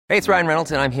Hey, it's Ryan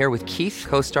Reynolds, and I'm here with Keith,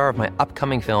 co-star of my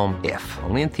upcoming film, If,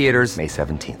 only in theaters May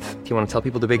 17th. Do you want to tell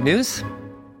people the big news?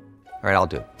 All right, I'll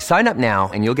do it. Sign up now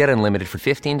and you'll get unlimited for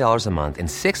 $15 a month and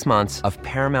 6 months of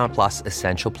Paramount Plus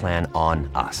Essential Plan on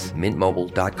us.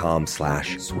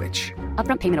 MintMobile.com/switch.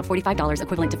 Upfront payment of $45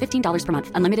 equivalent to $15 per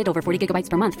month. Unlimited over 40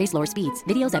 gigabytes per month. Face lower speeds.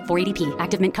 Videos at 480p.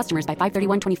 Active Mint customers by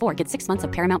 531.24 get 6 months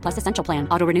of Paramount Plus Essential Plan.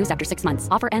 Auto renews after 6 months.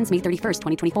 Offer ends May 31st,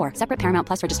 2024. Separate Paramount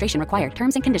Plus registration required.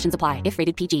 Terms and conditions apply if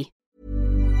rated PG.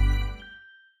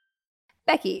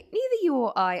 Becky, neither you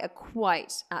or I are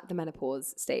quite at the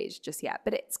menopause stage just yet,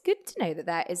 but it's good to know that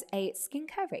there is a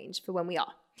skincare range for when we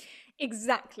are.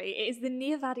 Exactly. It is the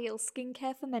Neovadiel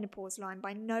Skincare for Menopause line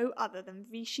by no other than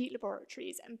Vichy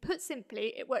Laboratories. And put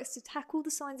simply, it works to tackle the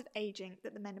signs of aging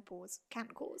that the menopause can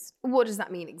cause. What does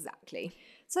that mean exactly?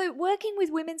 So, working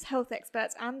with women's health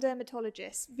experts and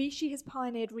dermatologists, Vichy has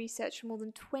pioneered research for more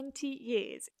than 20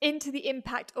 years into the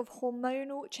impact of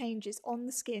hormonal changes on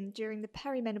the skin during the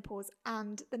perimenopause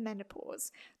and the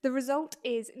menopause. The result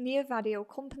is Neovadiel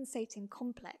Compensating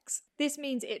Complex. This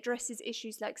means it addresses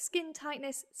issues like skin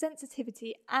tightness,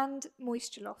 sensitivity, and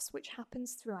moisture loss, which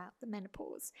happens throughout the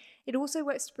menopause. It also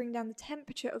works to bring down the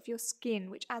temperature of your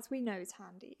skin, which, as we know, is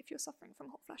handy if you're suffering from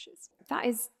hot flashes. That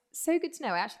is so good to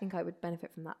know. I actually think I would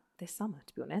benefit from that this summer,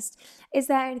 to be honest. Is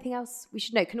there anything else we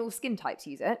should know? Can all skin types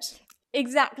use it?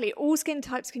 Exactly. All skin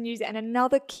types can use it. And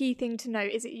another key thing to know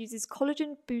is it uses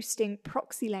collagen-boosting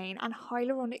proxylane and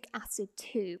hyaluronic acid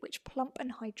too, which plump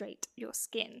and hydrate your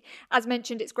skin. As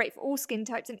mentioned, it's great for all skin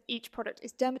types, and each product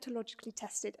is dermatologically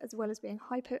tested as well as being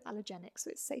hypoallergenic, so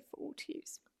it's safe for all to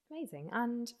use. Amazing.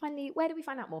 And finally, where do we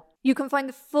find out more? You can find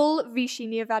the full Vichy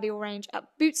Neovadiel range at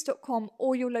boots.com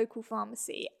or your local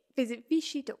pharmacy. Visit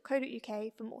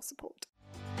vichy.co.uk for more support.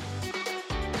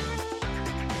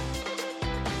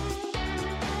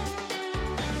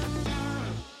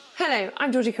 Hello,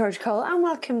 I'm Georgie Courage-Cole and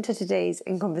welcome to today's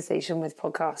In Conversation With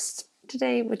podcast.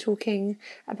 Today we're talking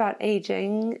about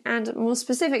ageing and more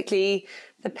specifically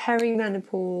the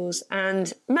perimenopause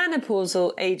and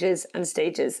menopausal ages and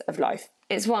stages of life.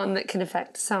 It's one that can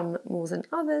affect some more than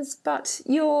others, but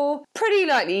you're pretty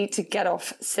likely to get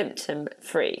off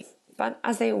symptom-free. But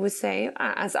as they always say,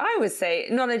 as I always say,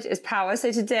 knowledge is power.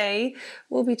 So today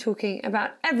we'll be talking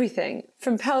about everything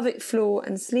from pelvic floor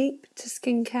and sleep to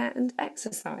skincare and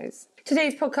exercise.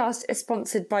 Today's podcast is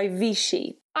sponsored by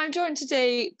Vichy. I'm joined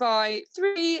today by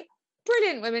three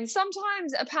brilliant women.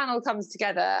 Sometimes a panel comes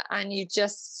together and you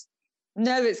just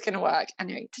know it's going to work.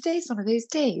 Anyway, today's one of those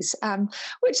days,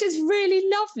 which is really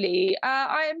lovely.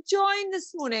 I am joined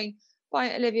this morning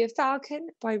by Olivia Falcon,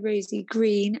 by Rosie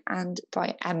Green, and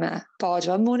by Emma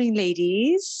Bardwell. Morning,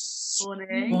 ladies.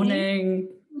 Morning. Morning.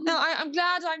 No, I'm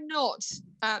glad I'm not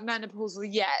menopausal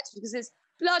yet because it's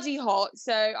bloody hot.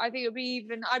 So I think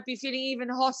I'd be feeling even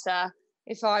hotter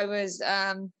if I was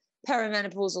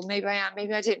perimenopausal. Maybe I am.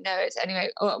 Maybe I didn't know it.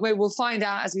 Anyway, we'll find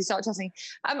out as we start chatting.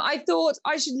 I thought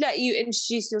I should let you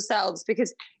introduce yourselves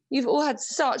because you've all had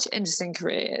such interesting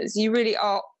careers. You really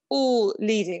are all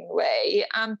leading the way.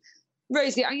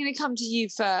 Rosie, I'm going to come to you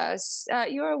first.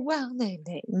 You're a well-known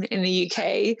name in the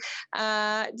UK.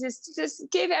 Just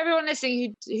give everyone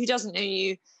listening who doesn't know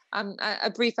you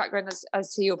a brief background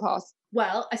as to your path.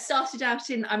 Well, I started out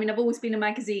I've always been a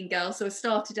magazine girl, so I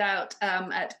started out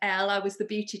at Elle. I was the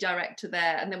beauty director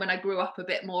there. And then when I grew up a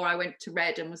bit more, I went to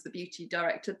Red and was the beauty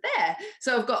director there.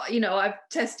 So I've got, I've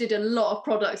tested a lot of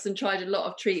products and tried a lot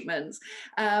of treatments.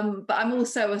 But I'm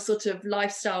also a sort of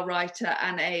lifestyle writer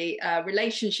and a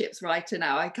relationships writer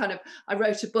now. I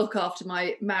wrote a book after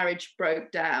my marriage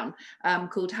broke down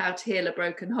called How to Heal a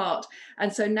Broken Heart.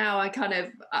 And so now I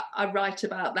write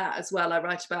about that as well. I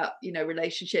write about,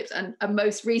 relationships and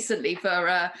most recently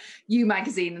for You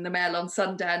Magazine and the Mail on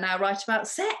Sunday, I now write about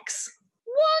sex.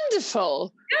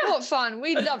 Wonderful! Yeah. What fun!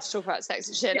 We'd love to talk about sex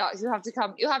and shit. Yeah. You'll have to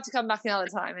come back another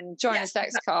time and join a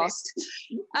sex cast.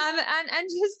 And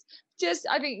just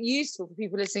I think useful for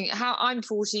people listening. I'm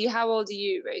 40. How old are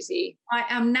you, Rosie? I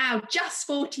am now just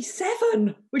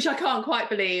 47, which I can't quite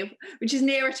believe, which is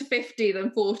nearer to 50 than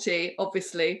 40,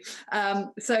 obviously.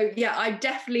 So yeah, I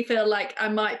definitely feel like I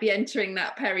might be entering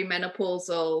that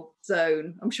perimenopausal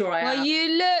zone. I'm sure I am. Well,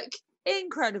 you look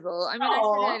incredible. I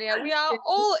said earlier, we are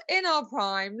all in our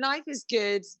prime. Life is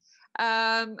good.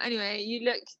 Anyway, you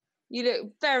look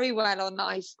very well on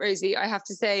life, Rosie, I have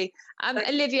to say.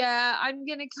 Olivia, I'm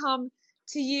going to come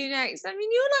to you next.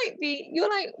 You're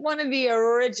like one of the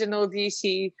original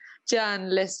beauty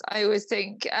journalists, I always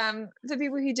think. For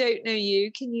people who don't know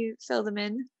you, can you fill them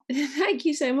in? Thank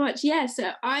you so much. Yeah,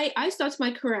 so I started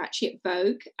my career actually at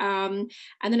Vogue, and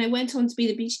then I went on to be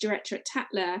the beauty director at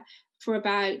Tatler for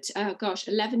about,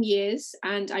 11 years,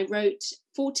 and I wrote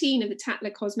 14 of the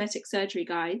Tatler cosmetic surgery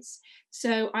guides.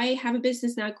 So I have a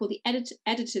business now called the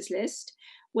Editor's List,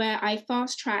 where I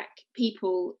fast track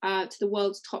people to the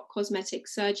world's top cosmetic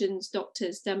surgeons,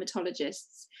 doctors,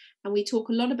 dermatologists, and we talk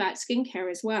a lot about skincare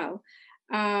as well.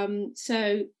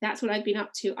 So that's what I've been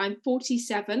up to. I'm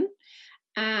 47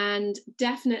 and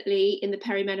definitely in the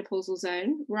perimenopausal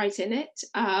zone, right in it.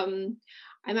 I'm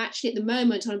actually at the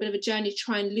moment on a bit of a journey to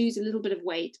try and lose a little bit of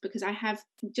weight, because I have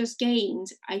just gained,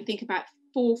 I think, about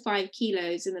 4 or 5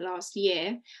 kilos in the last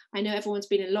year. I know everyone's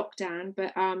been in lockdown,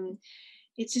 but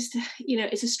it's just,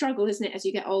 it's a struggle, isn't it, as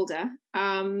you get older?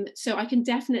 So I can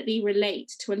definitely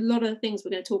relate to a lot of the things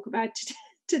we're going to talk about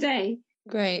today.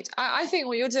 Great. I think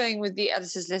what you're doing with the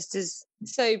Editor's List is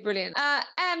so brilliant.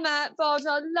 Emma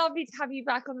Bardwell, lovely to have you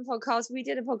back on the podcast. We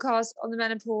did a podcast on the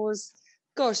menopause,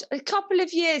 a couple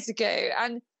of years ago,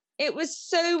 and it was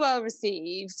so well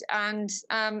received. And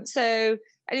so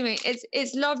anyway,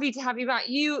 it's lovely to have you back.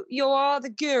 You are the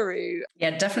guru.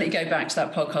 Yeah, definitely go back to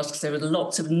that podcast, because there were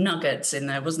lots of nuggets in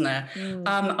there, wasn't there?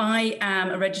 I am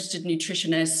a registered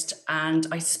nutritionist, and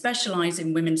I specialise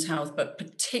in women's health, but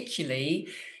particularly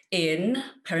in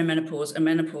perimenopause and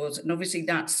menopause. And obviously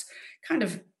that's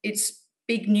it's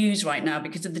big news right now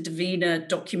because of the Davina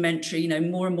documentary.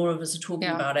 More and more of us are talking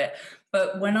about it.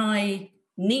 But when I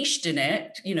niched in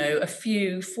it,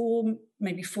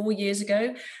 maybe 4 years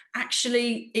ago,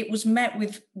 actually it was met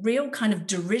with real kind of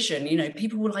derision.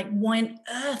 People were like, why on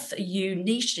earth are you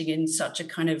niching in such a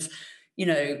kind of,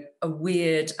 a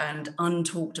weird and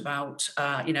untalked about,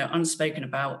 unspoken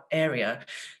about area?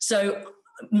 So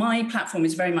my platform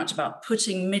is very much about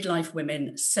putting midlife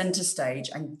women center stage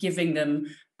and giving them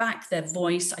back their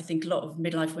voice. I think a lot of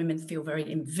midlife women feel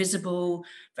very invisible,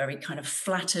 very kind of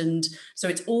flattened. So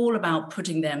it's all about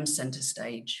putting them center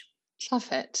stage.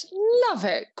 Love it.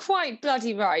 Quite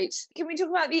bloody right. Can we talk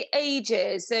about the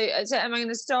ages? So am I going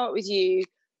to start with you?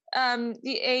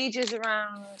 The ages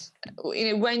around,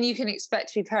 when you can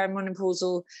expect to be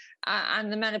perimenopausal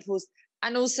and the menopause,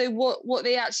 and also what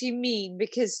they actually mean,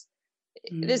 because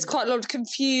there's quite a lot of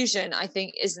confusion, I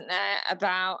think, isn't there,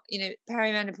 about,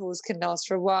 perimenopause can last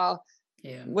for a while.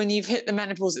 Yeah. When you've hit the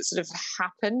menopause, it sort of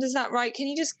happened. Is that right? Can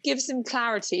you just give some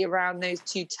clarity around those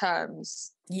two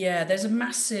terms? Yeah, there's a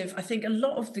massive, I think a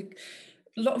lot of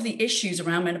the issues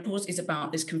around menopause is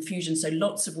about this confusion. So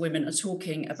lots of women are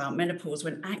talking about menopause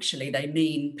when actually they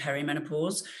mean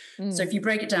perimenopause. So if you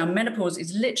break it down, menopause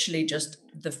is literally just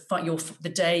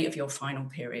the day of your final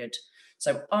period.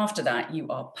 So after that, you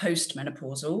are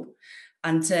postmenopausal.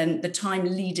 And then the time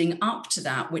leading up to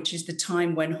that, which is the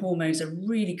time when hormones are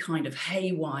really kind of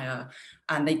haywire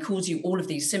and they cause you all of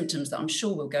these symptoms that I'm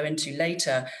sure we'll go into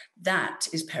later, that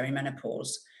is perimenopause.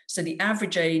 So the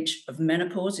average age of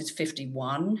menopause is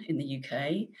 51 in the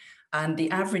UK, and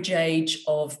the average age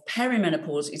of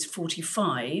perimenopause is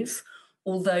 45,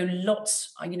 although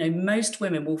most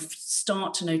women will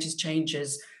start to notice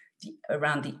changes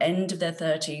around the end of their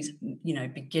 30s,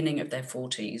 beginning of their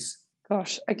 40s.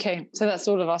 Gosh, okay. So that's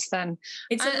all of us then.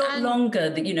 It's a lot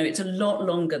longer it's a lot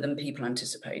longer than people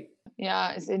anticipate.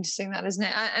 Yeah, it's interesting that, isn't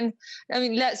it? And I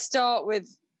mean, let's start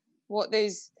with what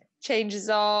those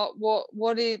changes are. What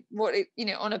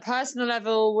on a personal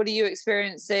level, what are you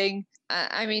experiencing?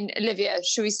 I mean, Olivia,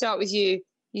 should we start with you?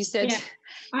 You said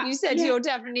you're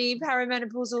definitely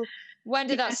perimenopausal. When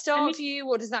did that start for you?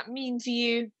 What does that mean for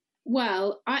you?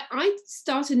 Well, I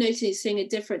started noticing a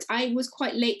difference. I was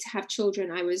quite late to have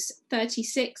children. I was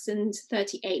 36 and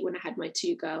 38 when I had my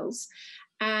 2 girls.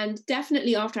 And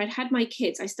definitely after I'd had my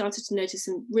kids, I started to notice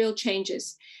some real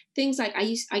changes. Things like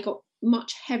I got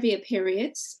much heavier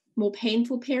periods, more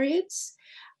painful periods.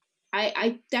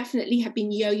 I definitely have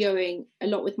been yo-yoing a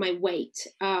lot with my weight.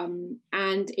 And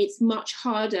it's much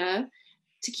harder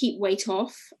to keep weight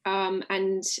off.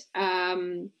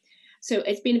 So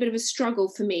it's been a bit of a struggle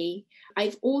for me.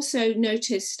 I've also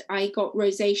noticed I got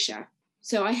rosacea.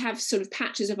 So I have sort of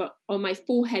patches on my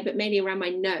forehead, but mainly around my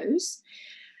nose.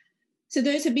 So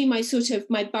those have been my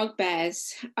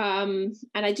bugbears. And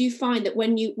I do find that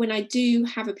when I do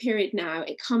have a period now,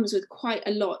 it comes with quite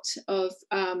a lot of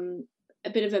a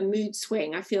bit of a mood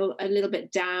swing. I feel a little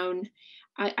bit down.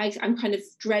 I'm kind of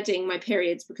dreading my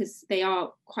periods because they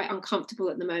are quite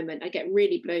uncomfortable at the moment. I get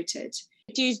really bloated.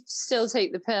 Do you still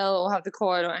take the pill or have the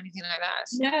coil or anything like that?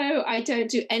 No, I don't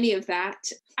do any of that.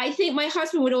 I think my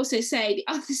husband would also say the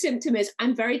other symptom is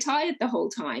I'm very tired the whole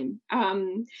time.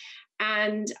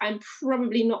 And I'm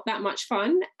probably not that much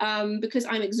fun because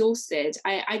I'm exhausted.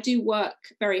 I do work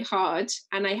very hard.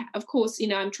 And of course,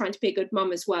 I'm trying to be a good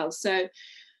mum as well. So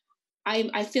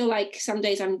I feel like some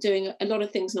days I'm doing a lot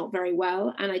of things not very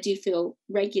well, and I do feel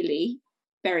regularly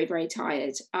very, very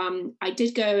tired. I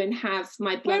did go and have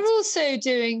my blood. We're also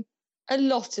doing a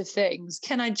lot of things,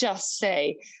 can I just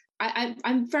say?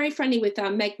 I'm very friendly with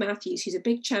Meg Matthews, who's a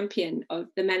big champion of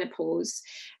the menopause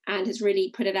and has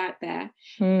really put it out there.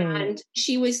 And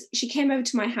she came over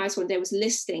to my house one day, was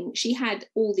listing. She had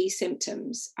all these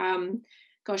symptoms.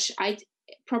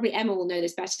 Probably Emma will know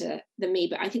this better than me,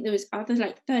 but I think there was other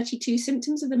like 32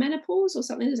 symptoms of the menopause or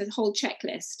something. There's a whole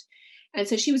checklist. And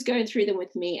so she was going through them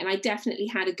with me, and I definitely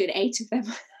had a good 8 of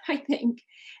them, I think.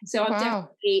 So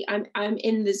I'm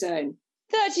in the zone.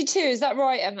 32, is that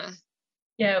right, Emma?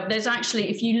 Yeah, there's actually,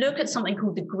 if you look at something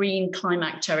called the Green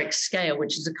Climacteric Scale,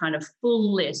 which is a kind of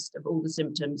full list of all the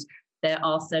symptoms, there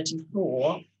are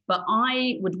 34. But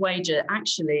I would wager,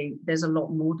 actually, there's a lot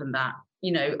more than that.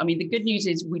 You know, I mean, the good news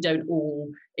is we don't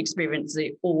all experience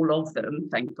all of them,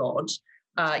 thank God.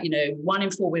 1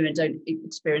 in 4 women don't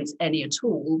experience any at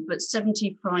all, but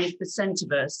 75%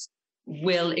 of us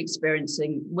will experience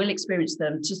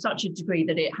them to such a degree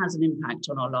that it has an impact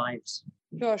on our lives.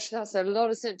 Gosh, that's a lot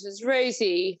of symptoms.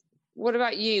 Rosie, what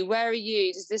about you? Where are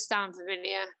you? Does this sound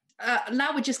familiar?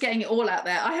 Now we're just getting it all out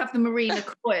there. I have the Mirena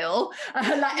Coil.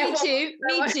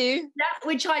 Me too. Yeah,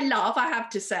 which I love, I have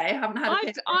to say. I haven't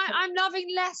had I'm loving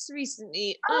less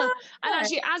recently. And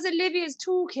actually, as Olivia's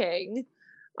talking,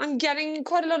 I'm getting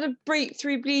quite a lot of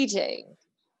breakthrough bleeding.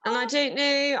 And I don't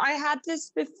know, I had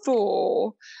this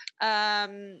before. I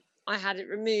had it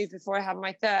removed before I had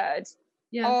my third.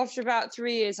 Yeah. After about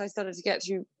 3 years, I started to get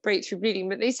through breakthrough bleeding,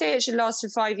 but they say it should last for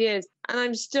 5 years. And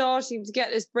I'm starting to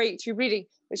get this breakthrough bleeding,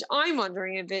 which I'm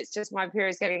wondering if it's just my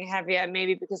period's getting heavier,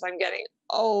 maybe because I'm getting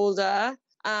older.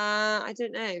 I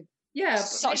don't know. Yeah,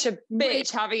 such a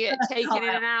bitch having it taken in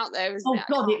and out though.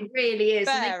 God, it really is.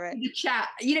 And the chat,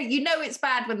 you know it's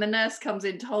bad when the nurse comes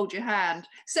in to hold your hand.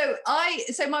 So my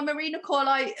Mirena Coil,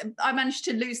 I managed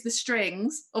to lose the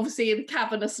strings, obviously in the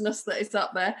cavernousness that is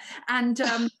up there. And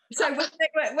so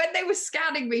when they were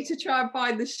scanning me to try and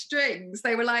find the strings,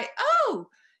 they were like, "Oh,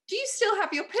 do you still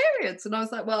have your periods?" And I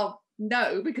was like, "Well,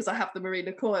 no, because I have the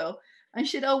Mirena Coil." And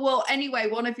she said, "Oh, well, anyway,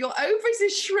 one of your ovaries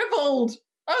is shriveled."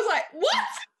 I was like, "What?"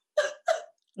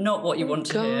 Not what you want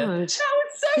to hear. That was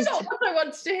so not what I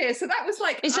wanted to hear. So that was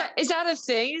like, is that a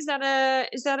thing? Is that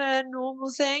a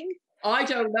normal thing? I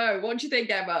don't know. What do you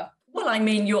think, Emma? Well, I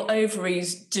mean, your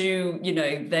ovaries do,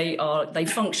 they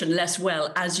function less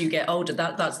well as you get older.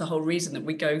 That's the whole reason that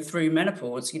we go through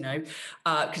menopause,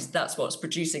 because that's what's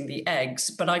producing the eggs.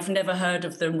 But I've never heard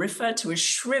of them referred to as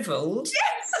shriveled.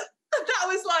 Yes. That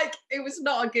was like, it was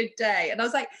not a good day. And I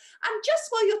was like, and just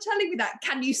while you're telling me that,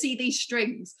 can you see these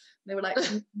strings? And they were like,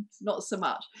 not so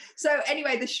much. So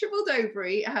anyway, the shriveled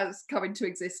ovary has come into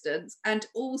existence. And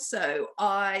also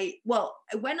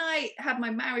when I had my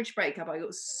marriage breakup, I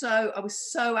was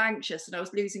so anxious and I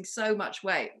was losing so much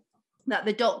weight that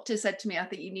the doctor said to me, I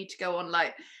think you need to go on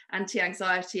like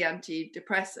anti-anxiety,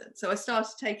 antidepressant. So I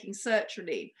started taking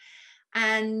sertraline.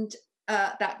 And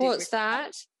that did What's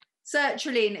that?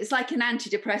 Sertraline, it's like an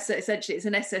antidepressant, essentially. It's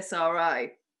an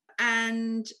SSRI.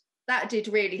 And that did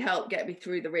really help get me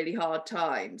through the really hard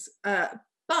times. But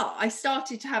I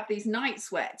started to have these night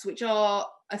sweats, which are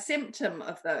a symptom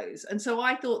of those. And so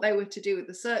I thought they were to do with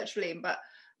the sertraline, but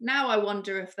now I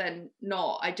wonder if they're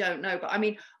not. I don't know. But I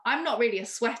mean, I'm not really a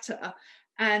sweater.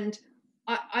 And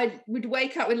I would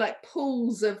wake up with like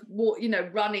pools of water,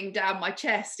 running down my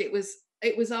chest. It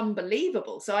was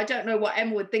unbelievable. So I don't know what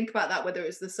Emma would think about that, whether it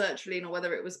was the sertraline or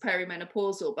whether it was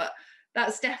perimenopausal, but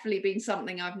that's definitely been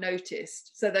something I've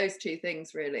noticed. So those two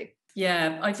things really.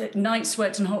 Yeah, I think night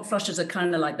sweats and hot flushes are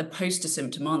kind of like the poster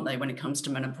symptom, aren't they, when it comes to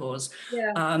menopause?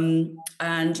 Yeah.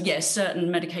 And yes, certain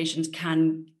medications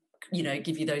can,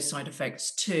 give you those side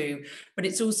effects too. But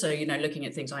it's also, looking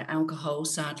at things like alcohol,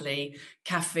 sadly,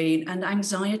 caffeine and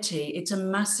anxiety. It's a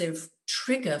massive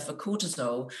trigger for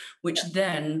cortisol, which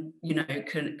then,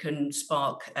 can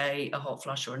spark a hot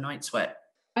flush or a night sweat.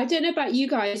 I don't know about you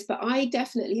guys, but I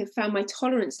definitely have found my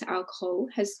tolerance to alcohol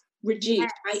has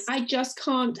reduced. Yes. I just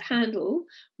can't handle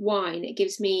wine. It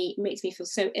makes me feel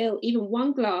so ill. Even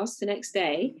one glass the next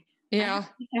day. Yeah.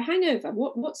 A hangover.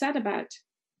 What's that about?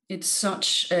 It's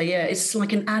such it's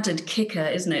like an added kicker,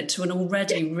 isn't it, to an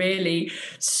already really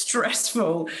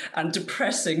stressful and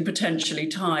depressing potentially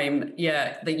time.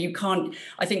 Yeah, that you can't,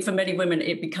 I think for many women,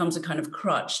 it becomes a kind of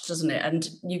crutch, doesn't it? And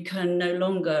you can no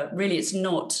longer, really, it's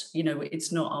not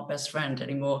our best friend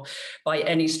anymore by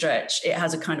any stretch. It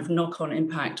has a kind of knock-on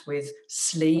impact with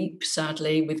sleep,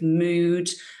 sadly, with mood,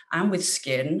 and with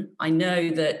skin. I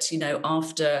know that,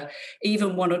 after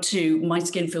even 1 or 2, my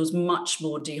skin feels much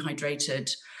more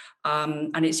dehydrated.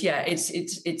 And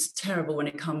it's terrible when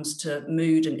it comes to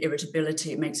mood and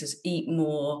irritability. It makes us eat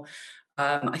more.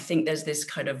 I think there's this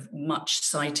kind of much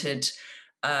cited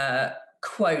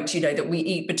quote, that we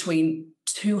eat between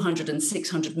 200 and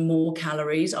 600 more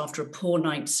calories after a poor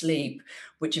night's sleep,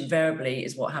 which invariably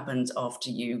is what happens after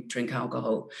you drink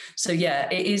alcohol. So yeah,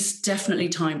 it is definitely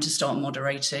time to start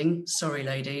moderating. Sorry,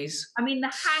 ladies. I mean,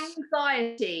 the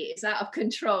anxiety is out of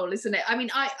control, isn't it? I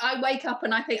mean, I wake up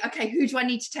and I think, okay, who do I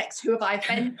need to text? Who have I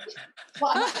offended?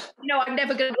 I'm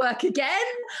never going to work again.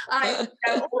 All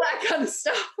that kind of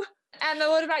stuff. Emma,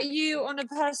 what about you on a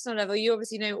personal level? You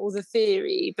obviously know all the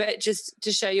theory, but just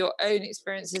to share your own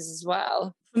experiences as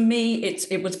well. For me,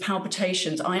 it was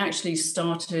palpitations. I actually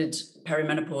started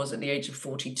perimenopause at the age of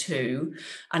 42,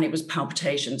 and it was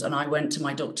palpitations. And I went to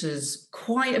my doctors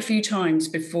quite a few times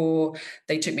before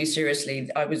they took me seriously.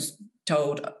 I was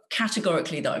told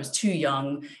categorically that I was too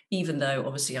young, even though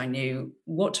obviously I knew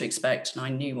what to expect and I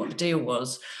knew what the deal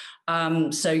was.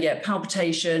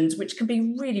 Palpitations, which can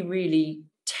be really, really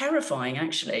terrifying,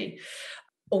 actually.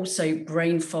 Also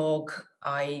brain fog,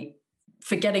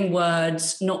 forgetting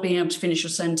words, not being able to finish your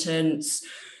sentence,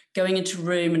 going into a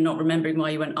room and not remembering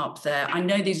why you went up there. I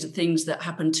know these are things that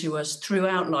happen to us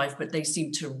throughout life, but they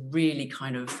seem to really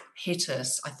kind of hit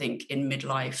us, I think, in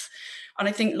midlife. And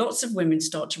I think lots of women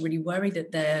start to really worry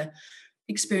that they're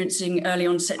experiencing early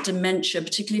onset dementia,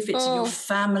 particularly if it's in your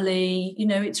family.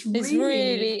 It's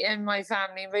really in my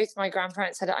family. Both my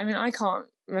grandparents had it. I mean, I can't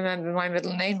remember my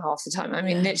middle name half the time. I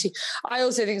mean, literally, I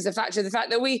also think it's a factor of the fact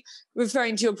that we,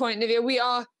 referring to your point, Nivea, we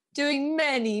are doing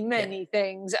many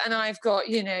things. And I've got,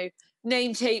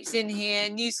 name tapes in here,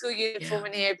 new school uniform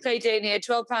in here, play day in here,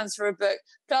 £12 for a book,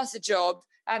 plus a job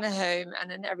and a home and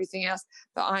then everything else.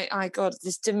 But I got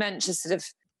this dementia sort of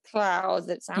cloud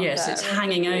that's out there. Yes, it's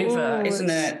hanging over, isn't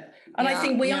it? And I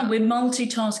think we're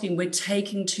multitasking. We're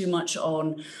taking too much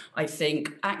on. I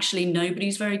think actually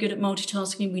nobody's very good at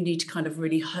multitasking. We need to kind of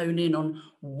really hone in on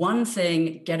one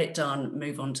thing, get it done,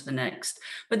 move on to the next.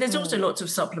 But there's also lots of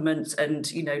supplements and,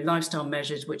 lifestyle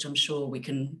measures, which I'm sure we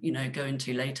can, go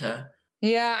into later.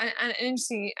 Yeah, and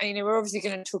interesting, we're obviously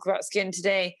going to talk about skin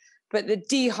today, but the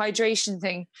dehydration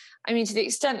thing, I mean, to the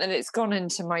extent that it's gone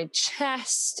into my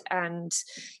chest and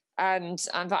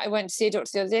I went to see a doctor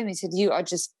the other day and they said,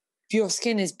 your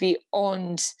skin is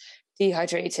beyond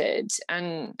dehydrated.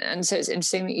 And so it's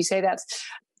interesting that you say that.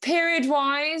 Period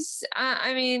wise,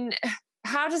 I mean,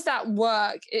 how does that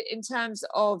work in terms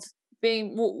of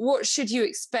what should you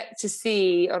expect to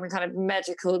see on a kind of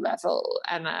medical level,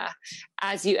 Emma,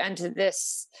 as you enter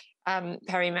this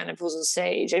perimenopausal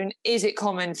stage? I mean, is it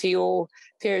common for your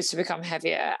periods to become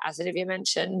heavier, as Olivia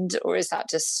mentioned, or is that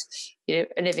just,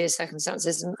 Olivia's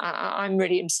circumstances? And I'm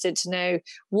really interested to know,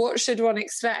 what should one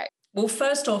expect? Well,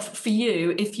 first off, for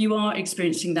you, if you are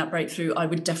experiencing that breakthrough, I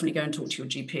would definitely go and talk to your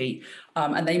GP.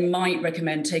 And they might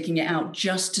recommend taking it out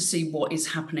just to see what is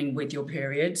happening with your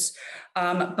periods.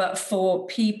 But for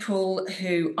people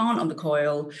who aren't on the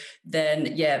coil,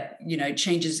 then,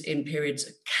 changes in periods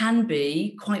can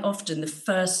be quite often the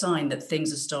first sign that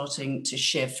things are starting to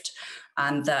shift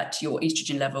and that your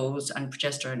estrogen levels and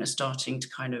progesterone are starting to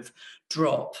kind of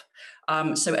drop.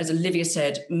 So as Olivia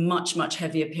said, much, much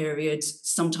heavier periods.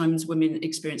 Sometimes women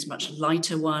experience much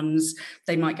lighter ones.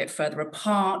 They might get further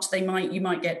apart. You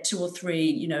might get 2 or 3,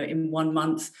 in 1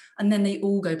 month, and then they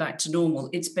all go back to normal.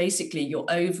 It's basically your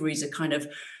ovaries are kind of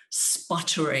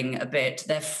sputtering a bit.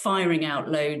 They're firing out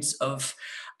loads of,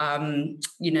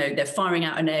 they're firing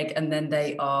out an egg and then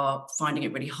they are finding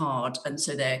it really hard. And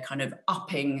so they're kind of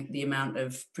upping the amount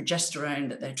of progesterone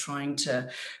that they're trying to,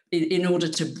 in order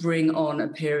to bring on a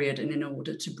period and in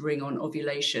order to bring on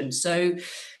ovulation. So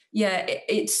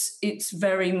it's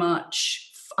very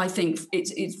much, I think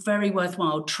it's very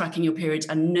worthwhile tracking your periods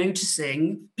and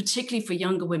noticing, particularly for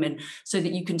younger women, so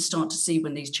that you can start to see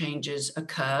when these changes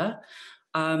occur.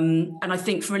 And I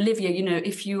think for Olivia,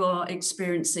 if you are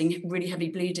experiencing really heavy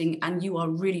bleeding and you are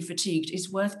really fatigued,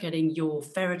 it's worth getting your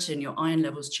ferritin, your iron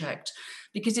levels checked,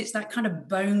 because it's that kind of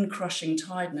bone-crushing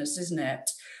tiredness, isn't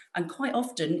it? And quite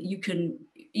often you can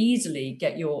easily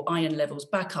get your iron levels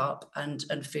back up and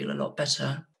feel a lot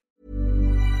better.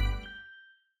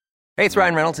 Hey, it's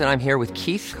Ryan Reynolds, and I'm here with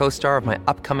Keith, co-star of my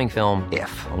upcoming film,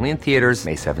 If, only in theaters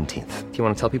May 17th. Do you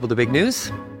want to tell people the big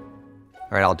news?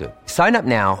 All right, I'll do it. Sign up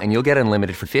now and you'll get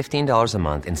unlimited for $15 a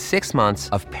month and 6 months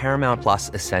of Paramount Plus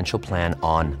Essential Plan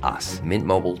on us.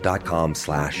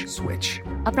 MintMobile.com/switch.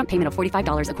 Upfront payment of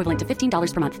 $45 equivalent to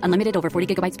 $15 per month. Unlimited over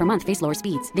 40 gigabytes per month. Face lower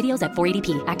speeds. Videos at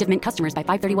 480p. Active Mint customers by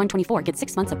 531.24 get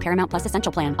 6 months of Paramount Plus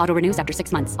Essential Plan. Auto renews after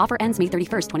 6 months. Offer ends May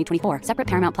 31st, 2024. Separate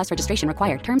Paramount Plus registration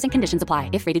required. Terms and conditions apply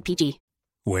if rated PG.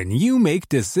 When you make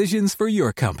decisions for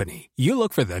your company, you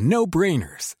look for the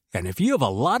no-brainers. And if you have a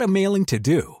lot of mailing to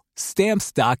do,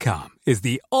 Stamps.com is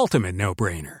the ultimate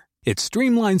no-brainer. It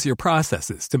streamlines your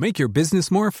processes to make your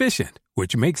business more efficient,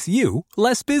 which makes you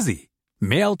less busy.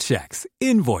 Mail checks,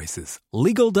 invoices,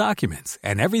 legal documents,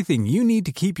 and everything you need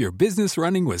to keep your business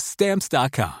running with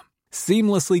Stamps.com.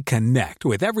 Seamlessly connect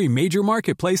with every major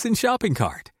marketplace and shopping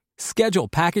cart. Schedule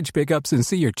package pickups and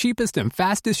see your cheapest and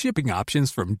fastest shipping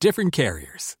options from different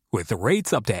carriers. With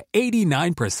rates up to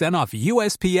 89% off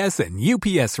USPS and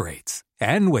UPS rates.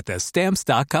 And with the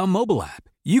Stamps.com mobile app,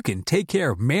 you can take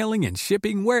care of mailing and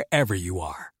shipping wherever you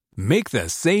are. Make the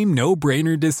same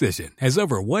no-brainer decision as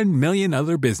over 1 million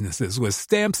other businesses with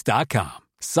Stamps.com.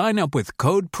 Sign up with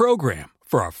code PROGRAM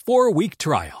for a 4-week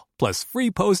trial, plus free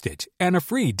postage and a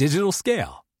free digital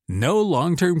scale. No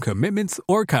long-term commitments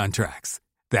or contracts.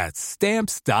 That's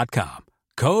Stamps.com.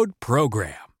 Code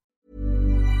PROGRAM.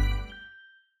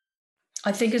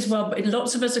 I think as well, but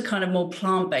lots of us are kind of more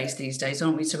plant-based these days,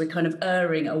 aren't we? So we're kind of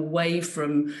erring away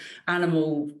from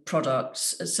animal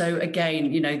products. So again,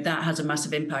 that has a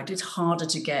massive impact. It's harder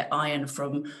to get iron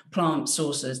from plant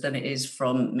sources than it is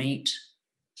from meat.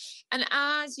 And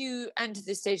as you enter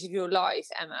this stage of your life,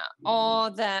 Emma, are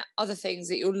there other things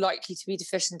that you're likely to be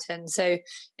deficient in? So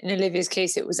in Olivia's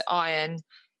case, it was iron.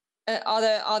 Are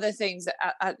there other things that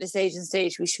at this age and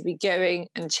stage we should be going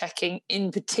and checking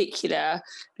in particular,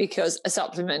 because a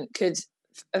supplement could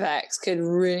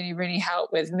really, really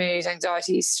help with mood,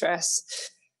 anxiety, stress,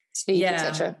 sleep,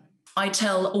 etc.? I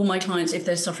tell all my clients, if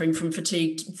they're suffering from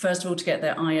fatigue, first of all, to get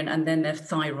their iron and then their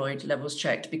thyroid levels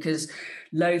checked, because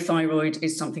low thyroid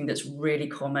is something that's really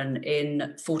common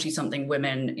in 40-something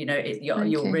women.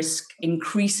 Your risk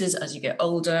increases as you get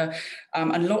older,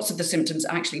 and lots of the symptoms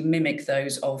actually mimic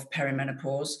those of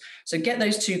perimenopause. So get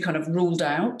those two kind of ruled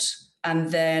out,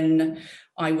 and then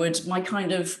my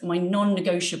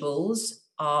non-negotiables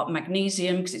are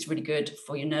magnesium, because it's really good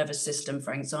for your nervous system,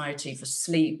 for anxiety, for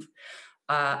sleep.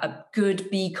 A good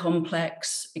B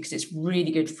complex, because it's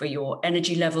really good for your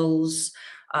energy levels,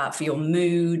 for your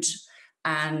mood.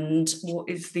 And what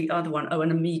is the other one? An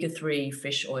omega-3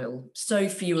 fish oil. So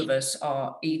few of us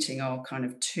are eating our kind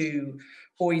of too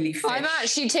oily fish. I'm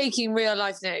actually taking real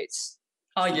life notes.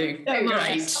 Are you? Oh,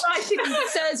 great. So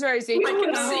is Rosie.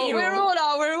 We're all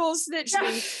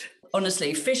literally.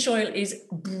 Honestly, fish oil is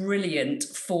brilliant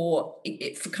for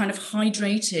kind of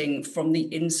hydrating from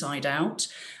the inside out.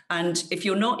 And if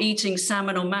you're not eating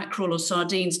salmon or mackerel or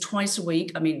sardines twice a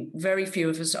week, very few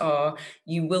of us are,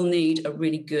 you will need a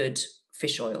really good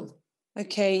fish oil.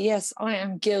 Okay, yes, I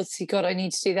am guilty. God, I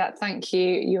need to do that. Thank you.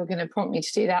 You're going to prompt me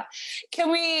to do that.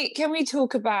 Can we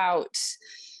talk about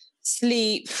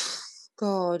sleep?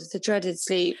 God, the dreaded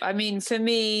sleep. For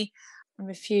me, I'm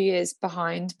a few years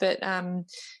behind, but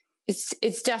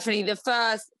it's definitely the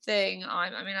first thing.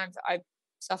 I've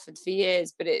suffered for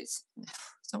years, but it's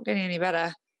not getting any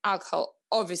better. Alcohol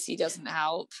obviously doesn't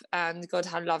help, and God,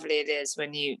 how lovely it is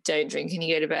when you don't drink and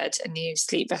you go to bed and you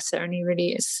sleep better, and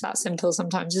it's that simple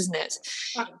sometimes, isn't it?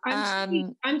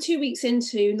 I'm 2 weeks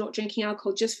into not drinking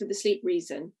alcohol just for the sleep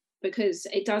reason, because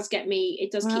it does get me.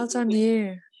 It does. Well done,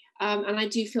 you. And I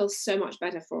do feel so much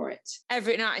better for it.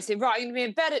 Every night I say, right, I'm going to be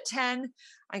in bed at 10.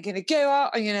 I'm going to go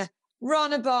out. I'm going to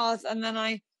run a bath, and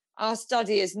then our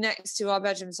study is next to our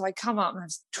bedroom. So I come up and I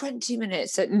have 20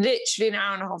 minutes. So literally an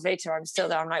hour and a half later, I'm still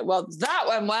there. I'm like, well, that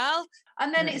went well.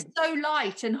 And then it's so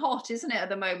light and hot, isn't it, at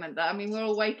the moment? That we're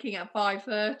all waking at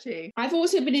 5:30. I've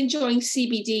also been enjoying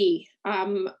CBD.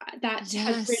 That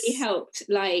has really helped.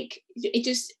 Like, it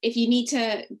just, if you need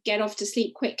to get off to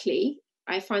sleep quickly,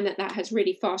 I find that has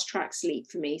really fast-tracked sleep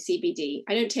for me, CBD.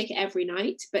 I don't take it every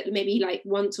night, but maybe like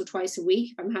once or twice a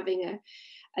week. If I'm having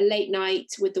a late night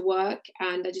with the work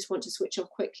and I just want to switch off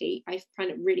quickly, I find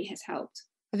it really has helped.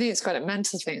 I think it's quite a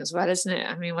mental thing as well, isn't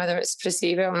it? Whether it's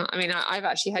placebo or not. I've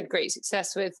actually had great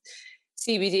success with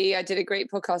CBD. I did a great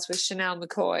podcast with Chanel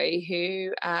McCoy,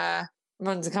 who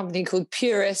runs a company called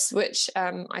Purist, which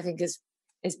I think is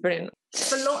brilliant.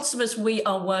 For lots of us, we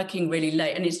are working really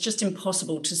late, and it's just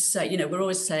impossible to say, we're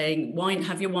always saying,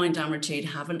 have your wind down routine,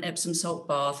 have an Epsom salt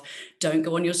bath, don't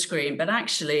go on your screen. But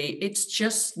actually, it's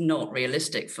just not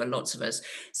realistic for lots of us.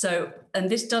 So, and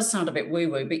this does sound a bit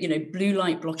woo-woo, but, blue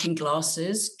light blocking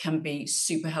glasses can be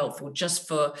super helpful just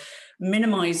for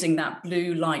minimizing that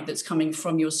blue light that's coming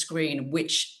from your screen,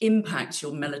 which impacts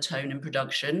your melatonin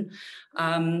production.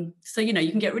 So, you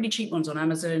can get really cheap ones on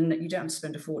Amazon. You don't have to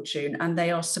spend a fortune, and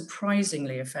they are surprisingly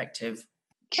effective.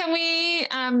 Can we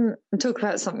talk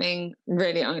about something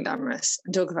really unglamorous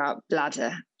and talk about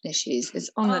bladder issues? It's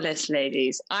on the list,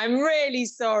 ladies. I'm really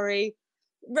sorry.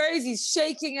 Rosie's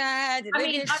shaking her head.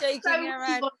 Olivia's shaking her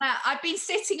head. I've been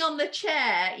sitting on the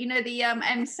chair, you know, the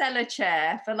M Seller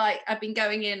chair for like, I've been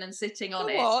going in and sitting on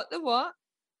it. The what?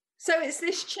 So it's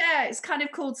this chair, it's kind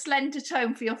of called Slender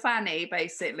Tone for your fanny,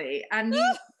 basically. And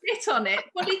you sit on it,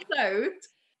 fully clothed,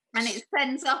 and it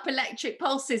sends up electric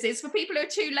pulses. It's for people who are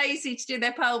too lazy to do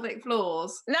their pelvic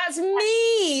floors. That's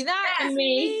me. That's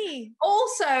me.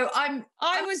 Also,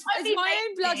 it's my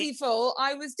own bloody fault.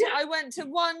 I went to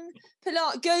one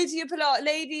Pilates. Go to your Pilates,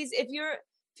 ladies. If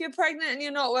you're pregnant and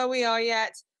you're not where we are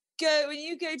yet, when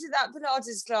you go to that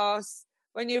Pilates class.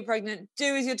 When you're pregnant,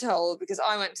 do as you're told, because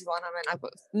I went to one. I went, I've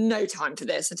got no time for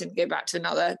this. I didn't go back to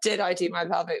another. Did I do my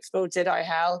pelvic floor? Did I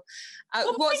hell?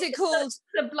 What's it called?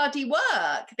 The bloody work.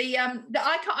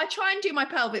 I try and do my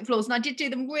pelvic floors, and I did do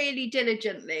them really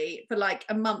diligently for like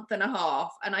a month and a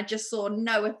half, and I just saw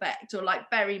no effect or like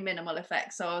very minimal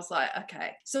effect. So I was like,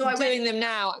 okay. So I'm doing them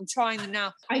now. I'm trying them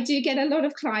now. I do get a lot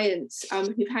of clients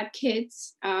who've had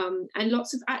kids, and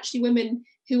lots of actually women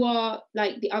who are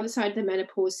like the other side of the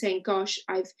menopause saying, gosh,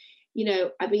 I've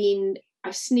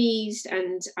sneezed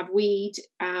and I've weed,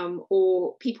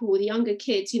 or people with younger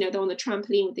kids, you know, they're on the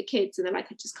trampoline with the kids and they're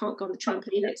like, I just can't go on the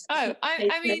trampoline.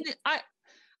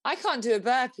 I can't do a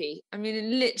burpee. I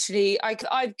mean, literally,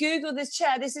 I've Googled this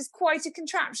chair. This is quite a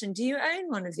contraption. Do you own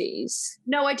one of these?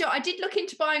 No, I don't. I did look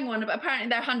into buying one, but apparently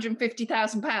they're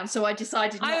 £150,000. So I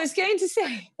decided not. I was going to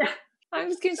say,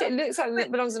 it looks like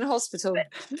it belongs in a hospital.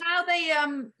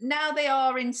 Now they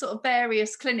are in sort of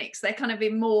various clinics. They're kind of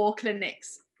in more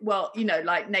clinics. Well, you know,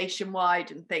 like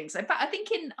nationwide and things. In fact, I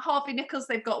think in Harvey Nichols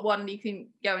they've got one you can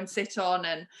go and sit on,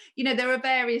 and you know there are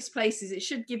various places. It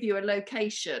should give you a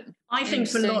location. I think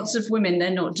for lots of women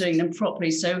they're not doing them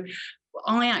properly. So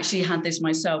I actually had this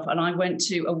myself, and I went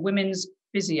to a women's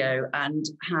physio and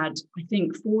had, I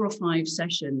think, 4 or 5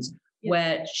 sessions.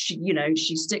 Where she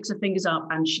sticks her fingers up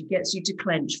and she gets you to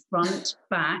clench front,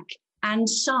 back, and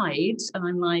sides. And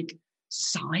I'm like,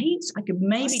 sides? I could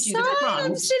maybe do the front.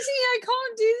 I'm sitting here, I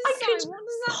can't do the side.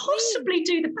 I could possibly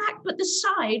do the back, but the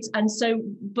sides. And so,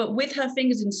 but with her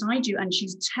fingers inside you, and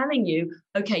she's telling you,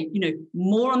 okay, you know,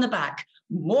 more on the back.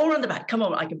 Come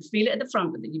on, I can feel it at the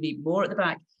front, but then you need more at the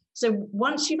back. So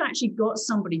once you've actually got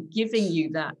somebody giving you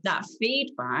that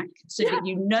feedback, so that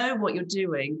you know what you're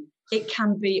doing, it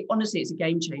can be, honestly, it's a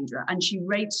game changer. And she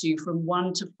rates you from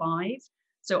 1 to 5.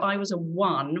 So I was a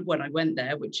 1 when I went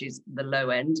there, which is the low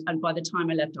end. And by the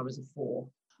time I left, I was a 4.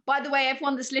 By the way,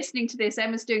 everyone that's listening to this,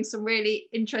 Emma's doing some really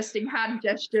interesting hand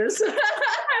gestures. Can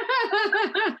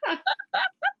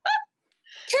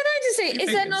I just say,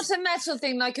 is there not a metal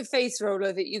thing like a face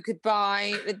roller that you could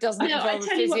buy that doesn't involve a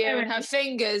physio and have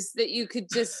fingers that you could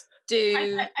just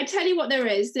do? I tell you what there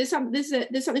is. There's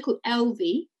something called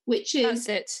LV, which is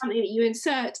something that you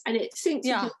insert and it syncs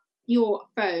into your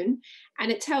phone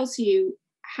and it tells you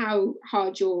how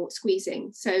hard you're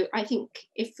squeezing. So I think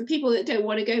if for people that don't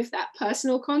want to go for that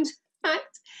personal contact,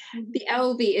 the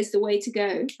LV is the way to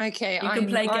go. Okay. You can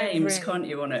play games, can't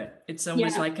you, on it? It's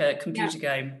almost like a computer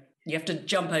game. You have to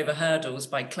jump over hurdles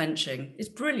by clenching. It's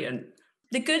brilliant.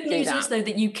 The good news is, though,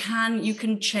 that you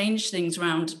can change things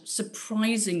around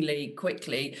surprisingly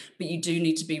quickly, but you do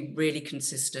need to be really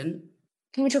consistent.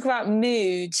 Can we talk about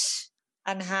mood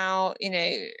and how, you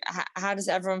know, how does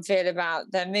everyone feel about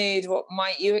their mood? What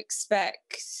might you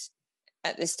expect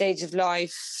at this stage of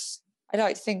life? I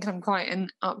like to think I'm quite an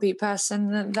upbeat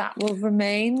person, and that will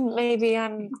remain. Maybe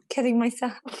I'm kidding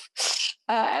myself.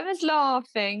 Emma's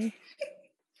laughing.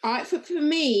 For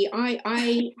me,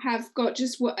 I have got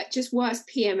just worse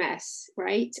PMS,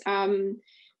 right?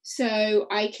 So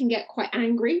I can get quite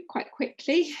angry quite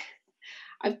quickly.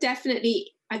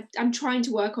 I'm trying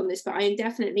to work on this, but I am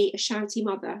definitely a shouty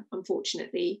mother,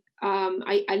 unfortunately.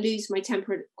 I lose my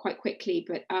temper quite quickly,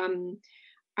 but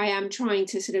I am trying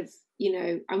to sort of, you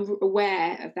know, I'm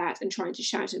aware of that and trying to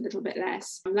shout a little bit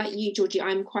less. I'm like you, Georgie,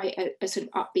 I'm quite a sort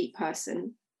of upbeat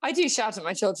person. I do shout at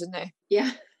my children, though.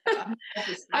 Yeah.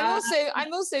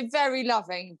 I'm also very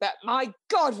loving, but my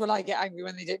God, will I get angry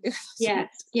when they don't do it.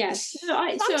 Yes.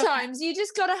 Sometimes you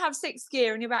just got to have 6th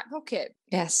gear in your back pocket.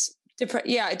 Yes.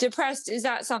 Depressed, is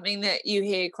that something that you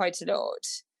hear quite a lot,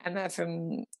 Emma,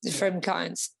 from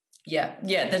clients? Yeah,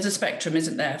 there's a spectrum,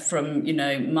 isn't there, from, you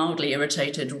know, mildly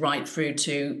irritated right through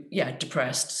to,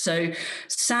 depressed. So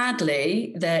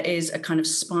sadly, there is a kind of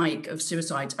spike of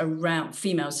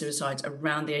female suicides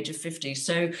around the age of 50.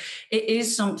 So it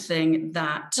is something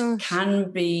that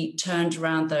can be turned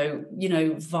around, though, you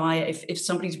know, via, if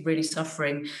somebody's really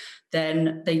suffering,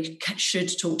 then they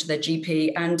should talk to their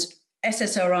GP. And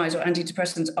SSRIs or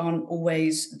antidepressants aren't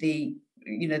always the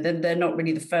they're not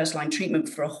really the first line treatment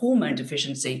for a hormone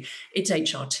deficiency. It's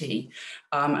HRT.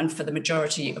 And for the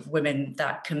majority of women,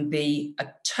 that can be a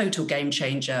total game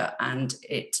changer, and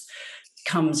it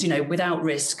comes, without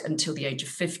risk until the age of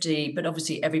 50. But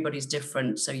obviously everybody's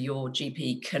different. So your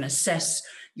GP can assess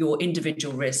your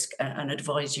individual risk and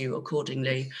advise you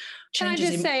accordingly. Can I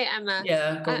just say, Emma?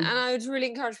 Yeah. And I would really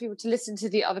encourage people to listen to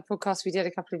the other podcast we did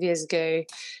a couple of years ago,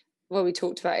 where we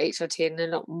talked about HRT in a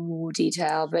lot more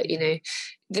detail. But,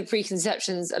 the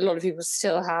preconceptions a lot of people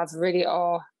still have really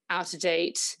are out of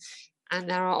date. And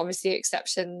there are obviously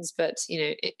exceptions, but,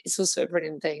 it's also a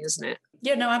brilliant thing, isn't it?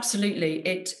 Yeah, no, absolutely.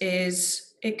 It is.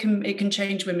 It can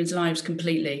change women's lives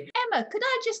completely. Emma, could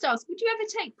I just ask, would you ever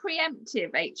take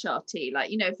preemptive HRT?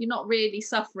 Like, if you're not really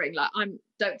suffering, like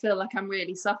don't feel like I'm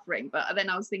really suffering, but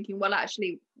then I was thinking, well,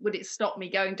 actually, would it stop me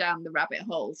going down the rabbit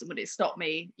holes? And would it stop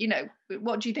me,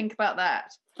 what do you think about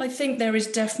that? I think there is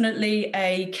definitely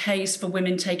a case for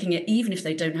women taking it, even if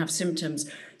they don't have symptoms,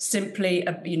 simply,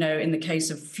 in the case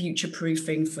of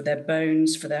future-proofing for their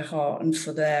bones, for their heart, and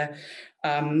for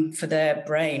their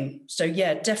brain. So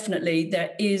yeah, definitely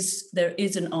there is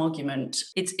an argument.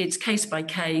 It's case by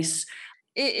case.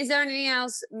 Is there anything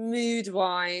else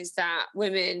mood-wise that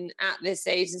women at this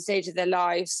age and stage of their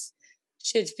lives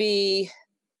should be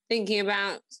thinking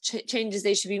about, changes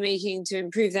they should be making to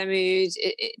improve their mood?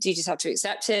 Do you just have to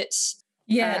accept it?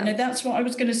 Yeah, no, that's what I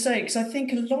was going to say, because I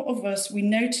think a lot of us, we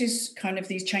notice kind of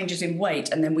these changes in weight,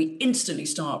 and then we instantly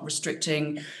start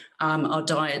restricting our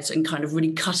diets and kind of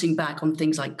really cutting back on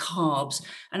things like carbs.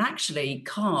 And actually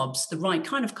carbs, the right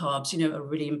kind of carbs, are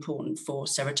really important for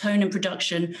serotonin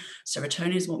production.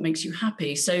 Serotonin is what makes you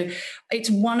happy. So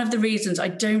it's one of the reasons I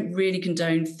don't really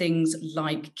condone things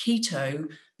like keto,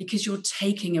 because you're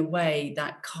taking away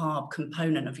that carb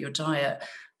component of your diet,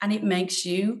 and it makes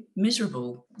you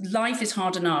miserable. Life is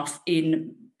hard enough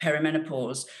in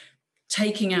perimenopause.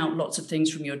 Taking out lots of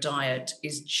things from your diet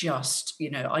is just,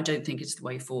 I don't think it's the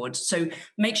way forward. So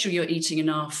make sure you're eating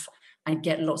enough and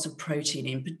get lots of protein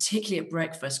in, particularly at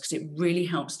breakfast, because it really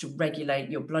helps to regulate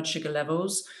your blood sugar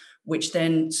levels, which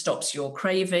then stops your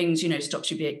cravings,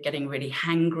 stops you getting really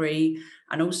hangry,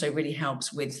 and also really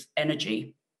helps with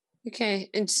energy. Okay,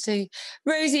 interesting.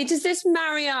 Rosie, does this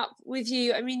marry up with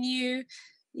you? I mean,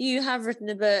 you have written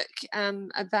a book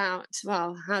about,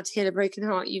 how to heal a broken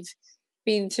heart. You've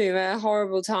been through a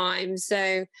horrible time.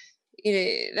 So,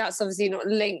 that's obviously not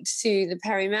linked to the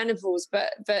perimenopause,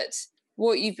 but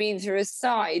what you've been through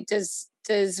aside, does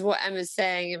what Emma's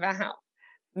saying about how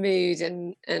mood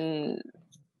and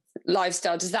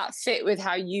lifestyle, does that fit with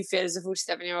how you feel as a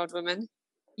 47-year-old woman?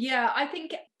 Yeah, I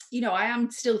think, I am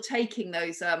still taking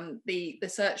those, the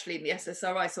sertraline, the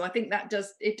SSRI. So I think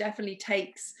it definitely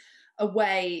takes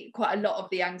away quite a lot of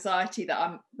the anxiety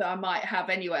that I might have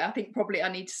anyway. I think probably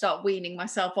I need to start weaning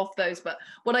myself off those. But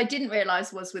what I didn't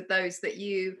realize was with those that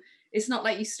it's not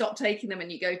like you stop taking them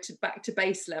and you go back to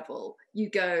base level. You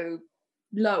go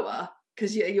lower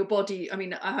because your body, I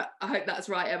mean, I hope that's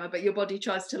right, Emma, but your body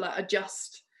tries to like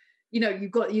adjust.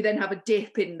 You then have a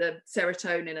dip in the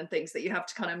serotonin and things that you have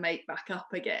to kind of make back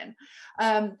up again.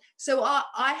 So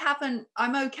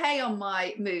I'm okay on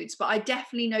my moods, but I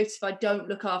definitely notice if I don't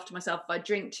look after myself, if I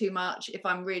drink too much, if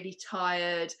I'm really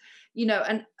tired,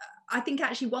 and I think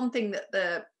actually one thing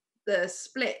that the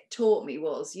split taught me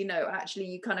was, actually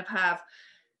you kind of have,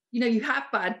 you have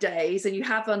bad days and you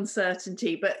have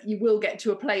uncertainty, but you will get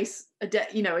to a place a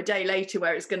day later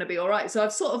where it's going to be all right. So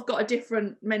I've sort of got a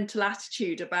different mental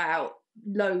attitude about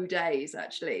low days,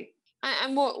 actually.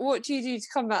 And what do you do to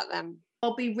combat them?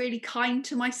 I'll be really kind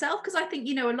to myself, because I think,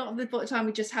 a lot of the time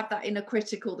we just have that inner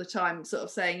critic all the time, sort of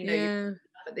saying, you're good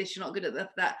at this, you're not good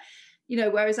at that,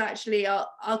 whereas actually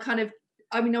I'll kind of,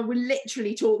 I will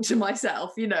literally talk to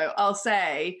myself, I'll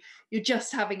say, you're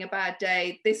just having a bad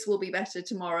day, this will be better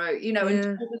tomorrow, and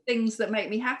all the things that make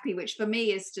me happy, which for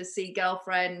me is to see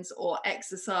girlfriends or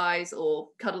exercise or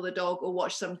cuddle the dog or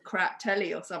watch some crap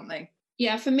telly or something.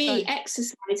 Yeah, for me,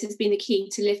 exercise has been the key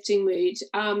to lifting mood.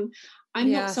 I'm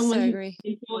not someone who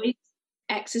enjoys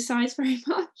exercise very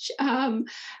much,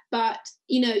 but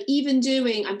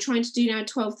I'm trying to do now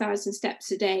 12,000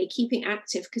 steps a day, keeping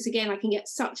active, because again I can get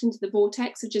sucked into the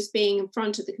vortex of just being in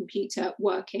front of the computer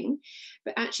working,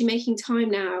 but actually making time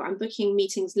now. I'm booking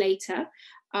meetings later,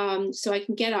 so I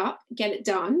can get up, get it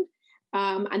done,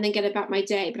 and then get about my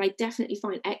day. But I definitely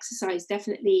find exercise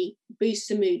definitely boosts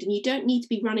the mood, and you don't need to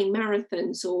be running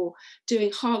marathons or doing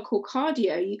hardcore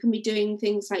cardio. You can be doing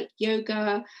things like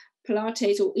yoga,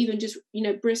 Pilates, or even just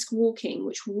brisk walking,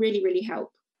 which really, really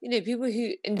help. People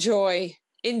who enjoy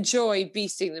enjoy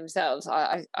beasting themselves.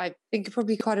 I think are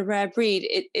probably quite a rare breed.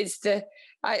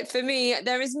 For me,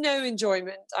 there is no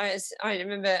enjoyment. I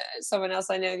remember someone else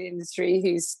I know in the industry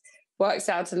who's works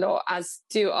out a lot, as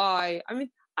do I. I mean,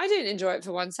 I don't enjoy it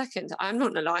for 1 second. I'm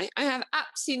not gonna lie. I have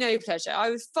absolutely no pleasure.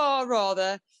 I would far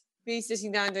rather be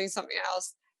sitting down doing something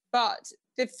else. But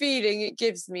the feeling it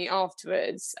gives me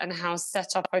afterwards and how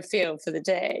set up I feel for the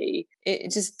day,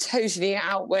 it just totally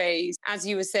outweighs. As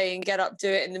you were saying, get up, do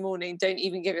it in the morning. Don't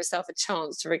even give yourself a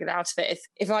chance to wriggle out of it.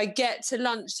 If I get to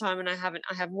lunchtime and I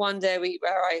have one day a week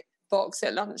where I box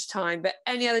at lunchtime, but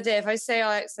any other day, if I say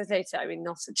I'll exercise later, I mean,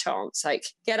 not a chance. Like,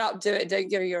 get up, do it. Don't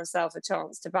give yourself a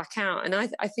chance to back out. And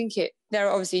I think there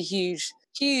are obviously huge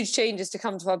changes to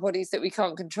come to our bodies that we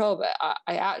can't control, but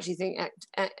I actually think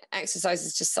exercise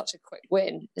is just such a quick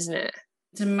win, isn't it?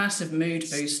 It's a massive mood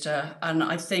booster. And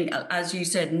I think, as you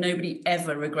said, nobody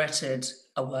ever regretted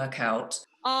a workout.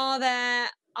 Are there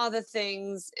other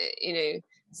things,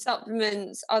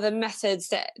 supplements, other methods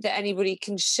that anybody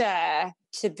can share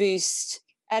to boost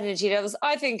energy levels?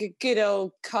 I think a good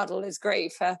old cuddle is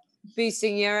great for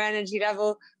boosting your energy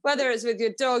level, whether it's with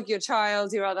your dog, your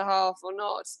child, your other half or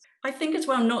not. I think as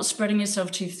well, not spreading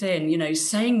yourself too thin,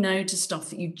 saying no to stuff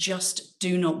that you just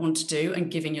do not want to do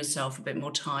and giving yourself a bit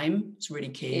more time is really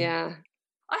key. Yeah.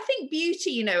 I think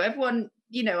beauty, everyone,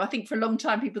 I think for a long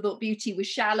time people thought beauty was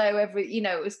shallow,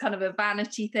 it was kind of a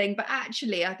vanity thing. But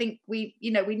actually, I think we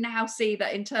now see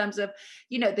that in terms of,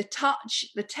 the touch,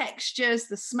 the textures,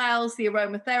 the smells, the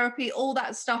aromatherapy, all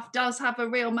that stuff does have a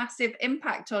real massive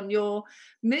impact on your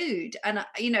mood. And,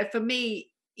 for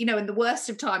me, in the worst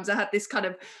of times, I had this kind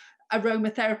of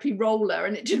aromatherapy roller,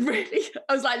 and it did really,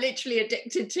 I was like literally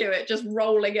addicted to it, just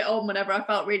rolling it on whenever I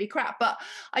felt really crap. But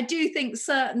I do think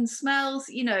certain smells,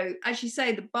 as you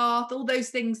say, the bath, all those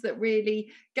things that really,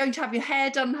 going to have your hair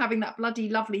done, having that bloody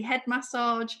lovely head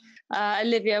massage.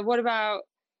 Olivia, what about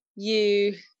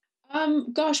you?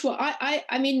 Gosh, well,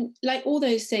 I mean, like all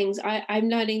those things, I'm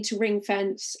learning to ring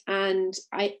fence, and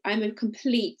I'm a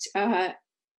complete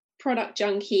product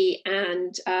junkie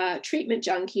and treatment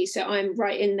junkie, so I'm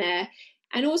right in there.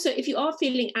 And also, if you are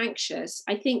feeling anxious,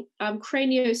 I think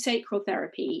craniosacral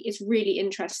therapy is really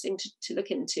interesting to look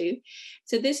into.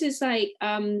 So this is like,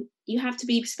 you have to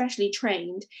be specially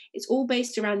trained. It's all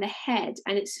based around the head,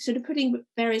 and it's sort of putting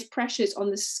various pressures on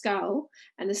the skull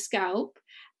and the scalp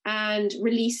and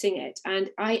releasing it. And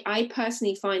I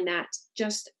personally find that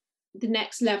just the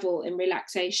next level in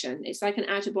relaxation. It's like an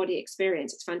out-of-body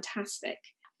experience. It's fantastic.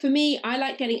 For me, I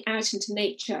like getting out into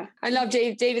nature. I love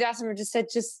David Attenborough just said,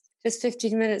 just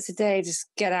 15 minutes a day, just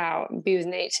get out and be with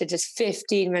nature, just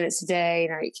 15 minutes a day.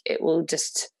 Like, it will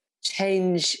just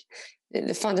change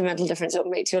the fundamental difference it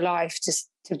will make to your life, just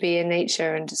to be in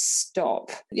nature and just stop.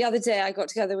 The other day I got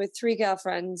together with 3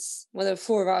 girlfriends, well, there were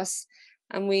 4 of us,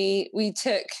 and we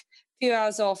took a few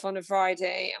hours off on a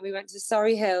Friday, and we went to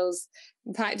Surrey Hills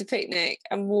and packed a picnic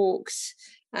and walked.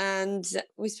 And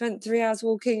we spent 3 hours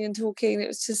walking and talking. It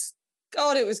was just,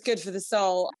 God, it was good for the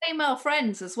soul. Female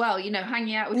friends as well,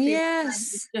 hanging out with female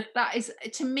friends. That is,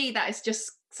 to me, that is just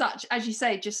such, as you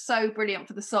say, just so brilliant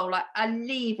for the soul. Like, I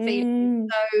leave feeling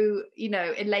so,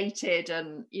 elated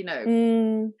and,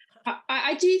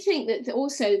 I do think that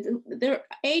also the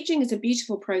aging is a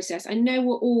beautiful process. I know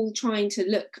we're all trying to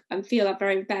look and feel our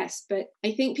very best, but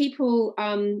I think people,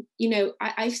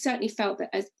 I've certainly felt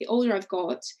that as the older I've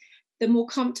got, the more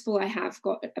comfortable I have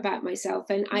got about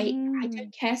myself. And I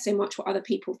don't care so much what other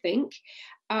people think.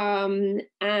 And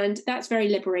that's very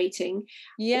liberating.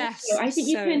 Yes. Also, I think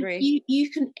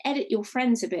you can edit your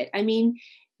friends a bit. I mean,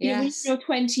 in your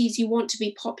 20s, you want to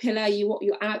be popular. You're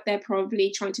out there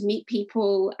probably trying to meet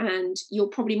people, and you're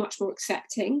probably much more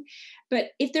accepting. But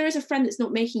if there is a friend that's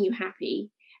not making you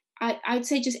happy, I would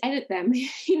say just edit them,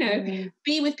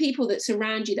 be with people that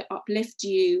surround you, that uplift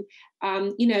you,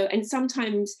 and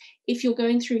sometimes if you're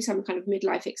going through some kind of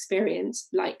midlife experience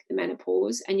like the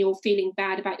menopause and you're feeling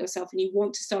bad about yourself and you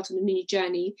want to start on a new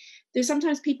journey, there's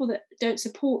sometimes people that don't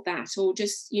support that, or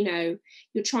just, you're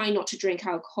trying not to drink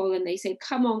alcohol and they say,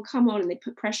 come on, and they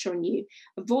put pressure on you.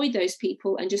 Avoid those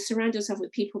people and just surround yourself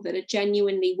with people that are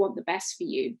genuinely want the best for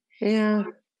you. Yeah.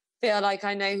 Feel like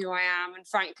I know who I am, and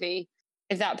frankly,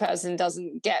 if that person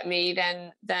doesn't get me,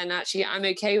 then actually I'm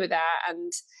okay with that.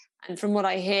 And from what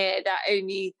I hear, that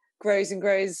only grows and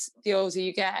grows the older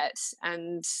you get.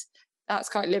 And that's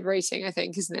quite liberating, I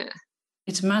think, isn't it?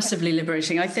 It's massively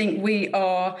liberating. I think we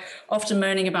are often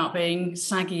moaning about being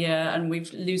saggier and we're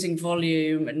losing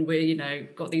volume and we're,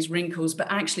 got these wrinkles, but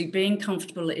actually being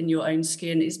comfortable in your own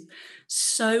skin is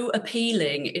so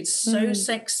appealing. It's so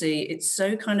sexy. It's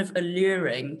so kind of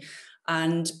alluring.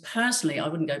 And personally, I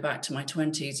wouldn't go back to my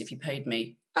 20s if you paid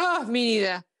me. Oh, me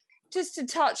neither. Just to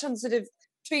touch on sort of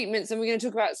treatments, and we're going to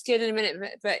talk about skin in a minute,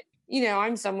 but you know,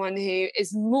 I'm someone who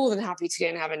is more than happy to go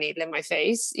and have a needle in my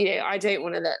face. You know, I don't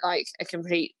want to look like a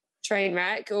complete train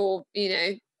wreck, or, you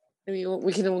know, I mean,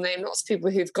 we can all name lots of people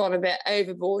who've gone a bit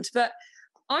overboard, but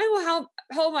I will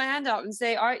hold my hand up and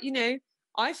say,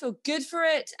 I feel good for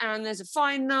it, and there's a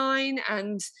fine line,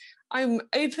 and I'm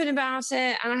open about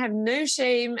it, and I have no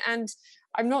shame, and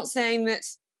I'm not saying that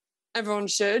everyone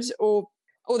should, or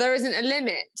there isn't a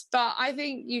limit, but I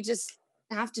think you just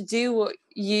have to do what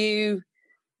you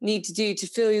need to do to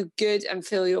feel good and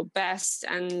feel your best,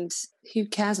 and who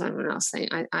cares what anyone else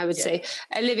thinks? I would say,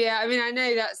 Olivia, I mean, I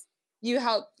know that's you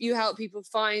help people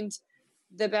find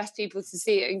the best people to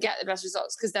see it and get the best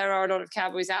results, because there are a lot of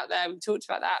cowboys out there. We talked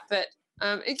about that, but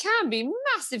it can be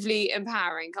massively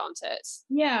empowering, can't it?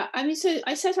 Yeah, I mean, so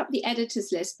I set up the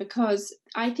editors list because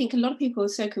I think a lot of people are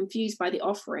so confused by the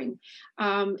offering.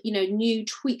 New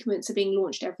tweakments are being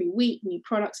launched every week, new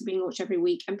products are being launched every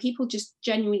week, and people just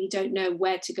genuinely don't know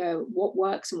where to go, what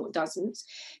works and what doesn't.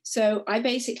 So I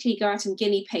basically go out and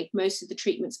guinea pig most of the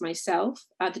treatments myself,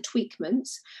 the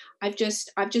tweakments. I've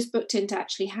just booked in to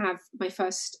actually have my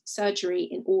first surgery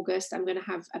in August. I'm going to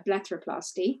have a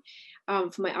blepharoplasty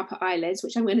for my upper eyelids,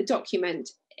 which I'm going to document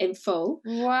in full.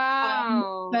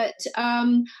 Wow. But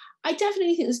I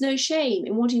definitely think there's no shame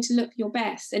in wanting to look your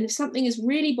best. And if something is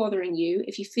really bothering you,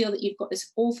 if you feel that you've got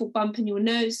this awful bump in your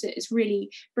nose that is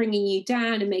really bringing you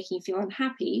down and making you feel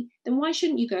unhappy, then why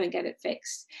shouldn't you go and get it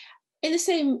fixed? In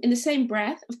the same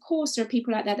breath, of course, there are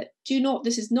people out there that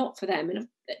this is not for them. And,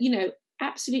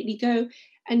 absolutely go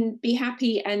and be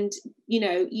happy. And,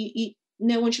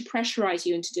 no one should pressurize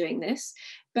you into doing this.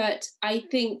 But I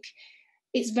think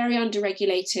it's very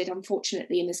underregulated,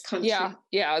 unfortunately, in this country.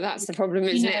 Yeah, that's the problem,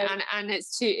 isn't it? And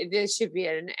it's there should be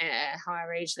a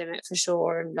higher age limit for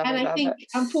sure. And I think,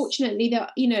 unfortunately,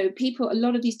 that a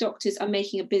lot of these doctors are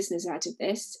making a business out of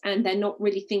this, and they're not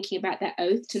really thinking about their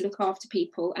oath to look after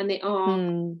people, and they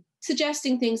are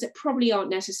suggesting things that probably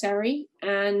aren't necessary,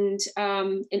 and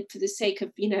for the sake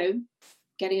of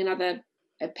getting another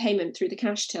payment through the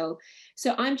cash till.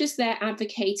 So I'm just there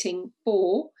advocating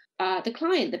for the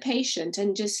client, the patient,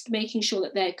 and just making sure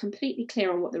that they're completely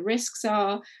clear on what the risks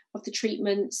are of the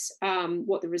treatments,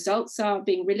 what the results are,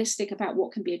 being realistic about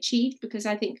what can be achieved, because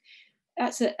I think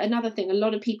that's another thing. A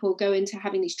lot of people go into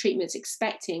having these treatments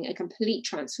expecting a complete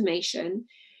transformation,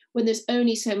 when there's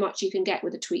only so much you can get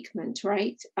with a tweakment,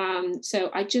 right?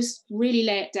 So I just really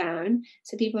lay it down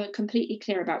so people are completely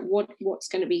clear about what's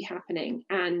going to be happening,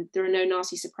 and there are no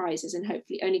nasty surprises, and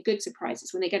hopefully only good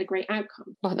surprises when they get a great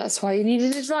outcome. Well, that's why you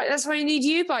needed it, right? That's why you need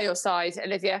you by your side,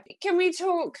 Olivia. Can we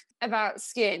talk about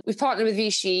skin? We've partnered with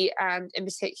Vichy, and in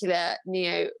particular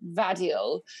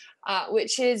Neovadiol,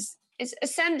 which is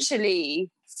essentially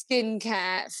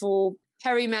skincare for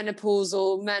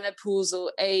perimenopausal,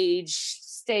 menopausal age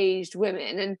staged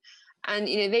women, and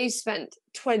they've spent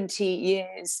 20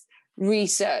 years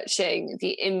researching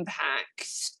the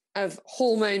impact of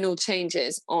hormonal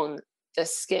changes on the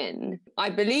skin. I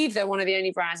believe they're one of the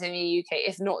only brands in the UK,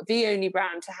 if not the only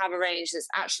brand, to have a range that's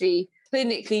actually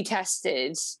clinically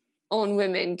tested on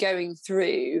women going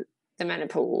through the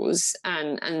menopause,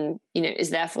 and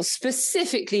is therefore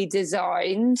specifically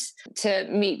designed to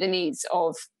meet the needs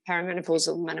of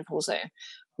perimenopausal, menopausal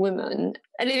women.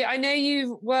 Olivia, I know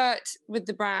you've worked with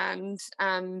the brand.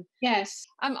 Yes.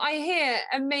 I hear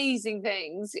amazing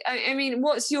things. I mean,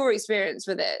 what's your experience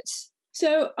with it?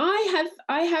 So I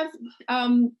have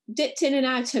dipped in and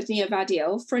out of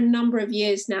Neovadiol for a number of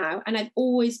years now, and I've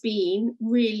always been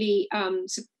really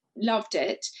loved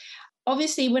it.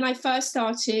 Obviously, when I first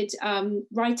started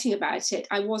writing about it,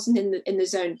 I wasn't in the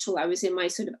zone at all. I was in my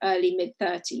sort of early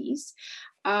mid-30s.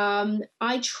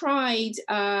 I tried.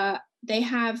 They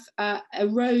have a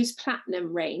Rose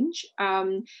Platinum range,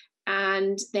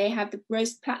 and they have the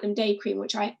Rose Platinum Day Cream,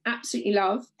 which I absolutely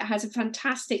love. It has a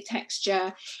fantastic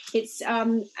texture. It's,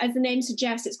 as the name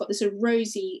suggests, it's got this sort of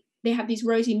rosy, they have these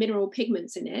rosy mineral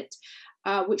pigments in it,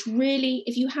 which really,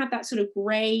 if you have that sort of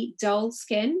grey, dull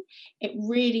skin, it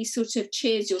really sort of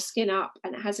cheers your skin up,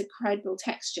 and it has a credible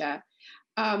texture.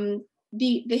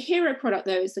 The hero product,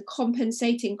 though, is the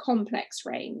Compensating Complex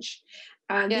range.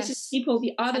 And yes. This is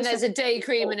the other. And there's a day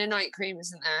cream and a night cream,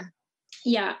 isn't there?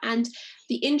 Yeah, and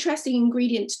the interesting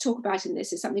ingredient to talk about in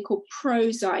this is something called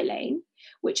proxylane,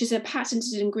 which is a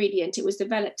patented ingredient. It was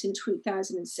developed in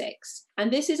 2006.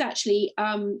 And this is actually,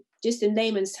 just in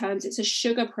layman's terms, it's a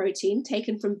sugar protein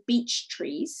taken from beech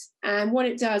trees. And what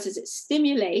it does is it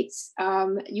stimulates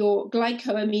your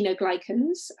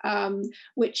glycoaminoglycans,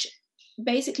 which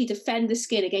basically defend the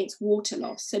skin against water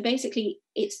loss. So basically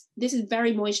this is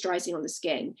very moisturizing on the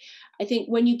skin. I think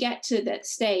when you get to that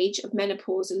stage of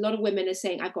menopause, a lot of women are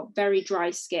saying, I've got very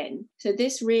dry skin. So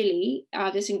this really,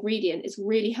 this ingredient is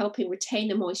really helping retain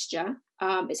the moisture.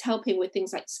 It's helping with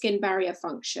things like skin barrier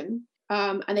function.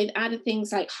 And they've added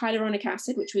things like hyaluronic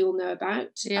acid, which we all know about.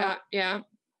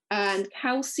 And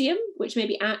calcium, which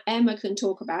maybe Emma can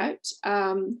talk about.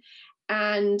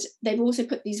 And they've also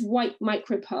put these white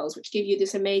micropearls, which give you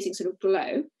this amazing sort of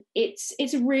glow. It's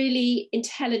a really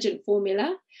intelligent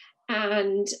formula.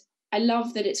 And I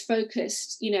love that it's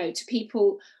focused, to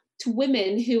people, to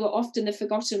women who are often the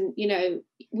forgotten,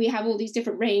 we have all these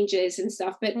different ranges and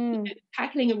stuff, but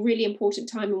tackling a really important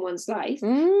time in one's life,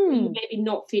 maybe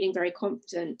not feeling very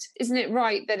confident. Isn't it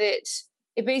right that it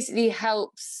basically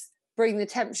helps bring the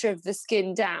temperature of the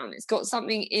skin down? It's got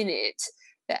something in it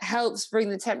that helps bring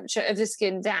the temperature of the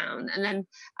skin down and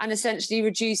essentially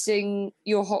reducing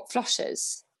your hot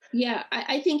flushes. Yeah,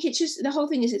 I think it's just, the whole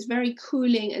thing is it's very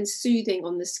cooling and soothing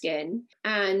on the skin.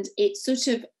 And it's sort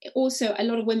of also, a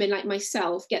lot of women like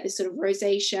myself get this sort of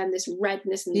rosacea and this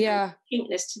redness and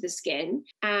pinkness to the skin.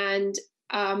 And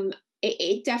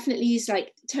it definitely is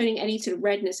like toning any sort of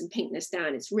redness and pinkness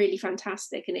down. It's really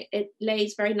fantastic. And it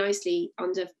lays very nicely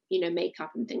under,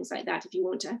 makeup and things like that if you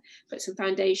want to put some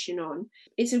foundation on.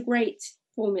 It's a great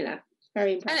formula.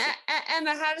 Very impressive. And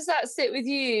Emma, how does that sit with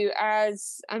you?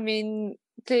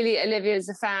 Clearly Olivia's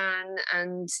a fan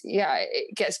and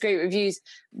it gets great reviews.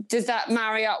 Does that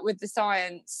marry up with the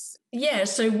science? Yeah,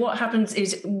 so what happens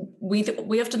is we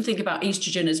often think about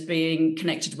estrogen as being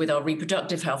connected with our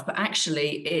reproductive health, but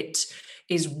actually it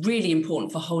is really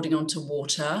important for holding on to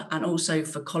water and also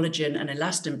for collagen and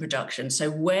elastin production. So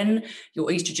when your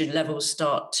estrogen levels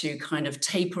start to kind of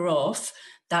taper off,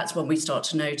 that's when we start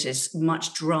to notice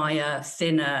much drier,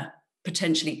 thinner,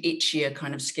 potentially itchier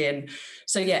kind of skin.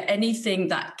 So anything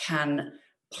that can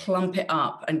plump it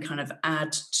up and kind of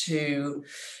add to,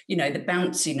 the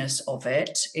bounciness of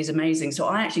it is amazing. So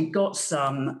I actually got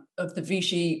some of the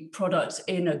Vichy products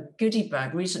in a goodie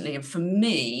bag recently. And for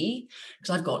me,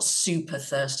 because I've got super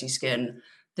thirsty skin,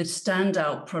 the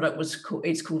standout product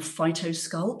it's called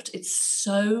Phytosculpt. It's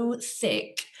so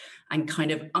thick and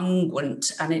kind of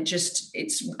unguent, and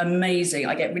it's amazing.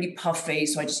 I get really puffy,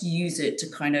 so I just use it to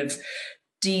kind of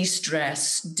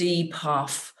de-stress,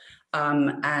 de-puff,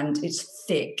 and it's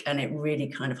thick and it really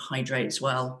kind of hydrates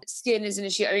well. Skin is an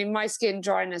issue. My skin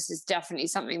dryness is definitely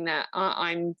something that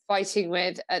I'm fighting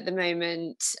with at the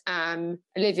moment.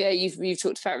 Olivia, you've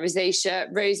talked about rosacea.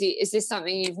 Rosie, is this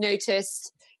something you've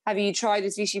noticed? Have you tried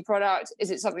this Vichy product?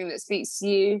 Is it something that speaks to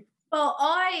you? Well,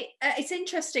 it's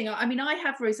interesting. I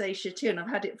have rosacea too, and I've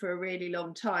had it for a really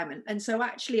long time. And so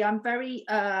actually I'm very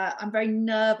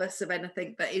nervous of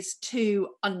anything that is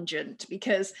too unguent,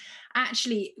 because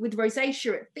actually with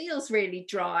rosacea, it feels really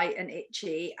dry and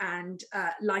itchy and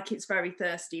like it's very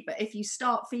thirsty. But if you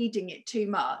start feeding it too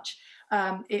much,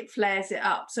 it flares it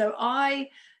up. So I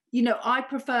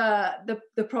prefer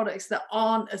the products that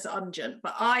aren't as unguent,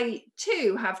 but I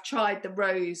too have tried the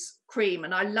rose cream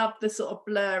and I love the sort of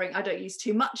blurring. I don't use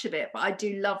too much of it, but I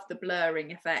do love the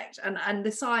blurring effect. And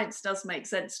the science does make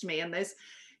sense to me. And there's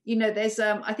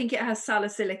I think it has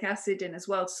salicylic acid in as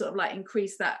well to sort of like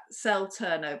increase that cell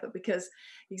turnover, because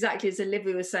exactly as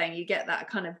Olivia was saying, you get that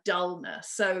kind of dullness.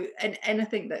 So, and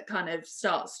anything that kind of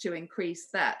starts to increase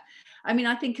that.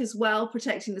 I think as well,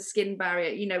 protecting the skin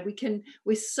barrier,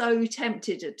 we're so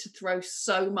tempted to throw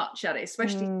so much at it,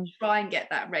 especially to try and get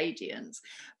that radiance.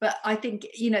 But I think,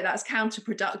 that's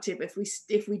counterproductive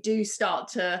if we do start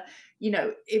to,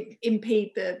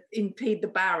 impede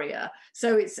the barrier.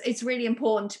 So it's really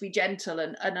important to be gentle.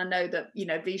 And I know that,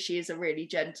 Vichy is a really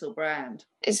gentle brand.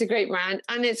 It's a great brand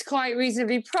and it's quite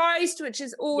reasonably priced, which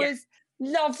is always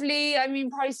lovely.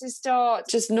 Prices start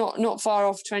just not far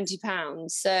off £20.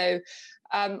 So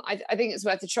I think it's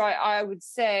worth a try. I would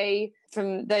say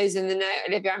from those in the know,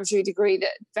 Olivia, I'm sure you'd agree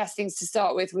that best things to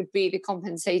start with would be the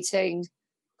compensating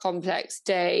complex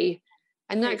day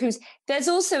and night creams. There's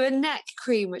also a neck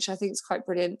cream, which I think is quite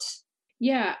brilliant.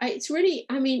 Yeah, it's really,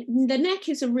 the neck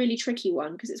is a really tricky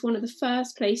one because it's one of the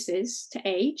first places to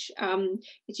age.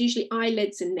 It's usually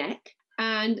eyelids and neck.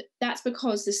 And that's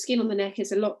because the skin on the neck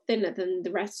is a lot thinner than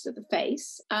the rest of the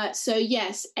face. So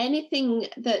yes, anything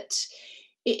that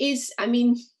it is,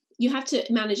 you have to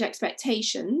manage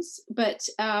expectations, but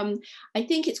I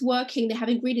think it's working. They have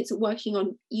ingredients that are working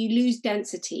on, you lose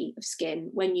density of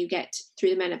skin when you get through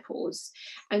the menopause.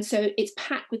 And so it's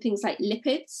packed with things like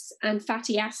lipids and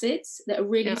fatty acids that are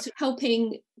really sort of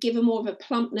helping give a more of a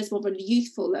plumpness, more of a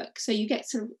youthful look. So you get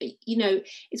sort of,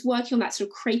 it's working on that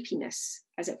sort of crepiness,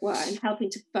 as it were, and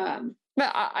helping to firm.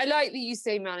 But I like that you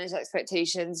say manage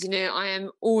expectations. I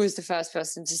am always the first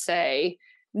person to say,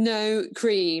 no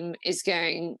cream is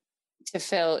going to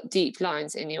fill deep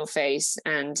lines in your face,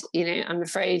 and I'm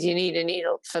afraid you need a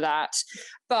needle for that.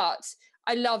 But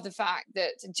I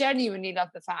genuinely love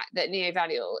the fact that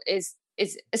Neovadiol is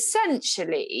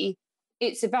essentially,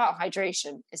 it's about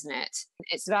hydration, isn't it?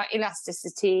 It's about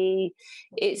elasticity,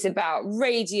 it's about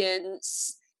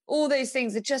radiance. All those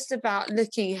things are just about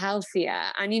looking healthier.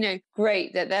 And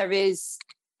great that there is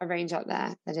a range out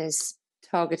there that is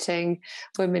targeting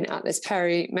women at this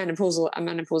perimenopausal and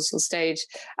menopausal stage.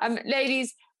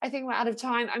 Ladies, I think we're out of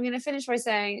time. I'm going to finish by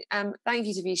saying thank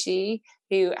you to Vichy,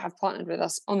 who have partnered with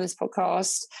us on this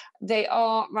podcast. They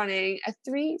are running a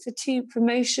 3 for 2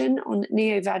 promotion on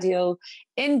Neovadiol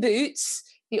in Boots.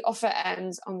 The offer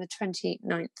ends on the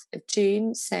 29th of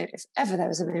June. So if ever there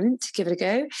was a moment to give it a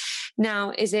go,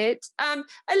 now is it.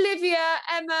 Olivia,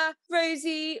 Emma,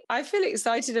 Rosie, I feel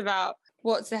excited about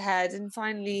what's ahead and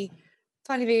finally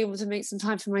being able to make some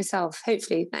time for myself,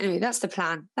 hopefully. But anyway, that's the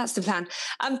plan.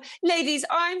 Ladies,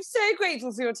 I'm so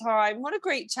grateful for your time. What a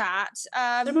great chat.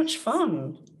 So much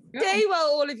fun. Stay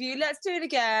well, all of you. Let's do it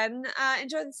again.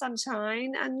 Enjoy the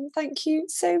sunshine, and thank you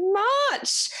so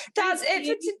much. That's it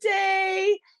for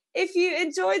today. If you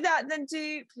enjoyed that, then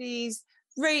do please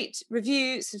rate,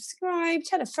 review, subscribe,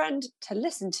 tell a friend to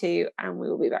listen to, and we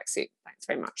will be back soon. Thanks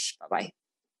very much. Bye-bye.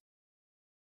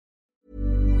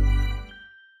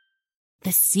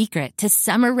 The secret to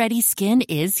summer-ready skin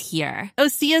is here.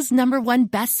 Osea's #1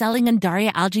 best-selling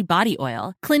Undaria Algae Body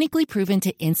Oil, clinically proven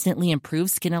to instantly improve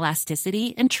skin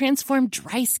elasticity and transform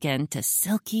dry skin to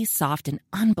silky, soft, and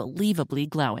unbelievably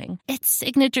glowing. Its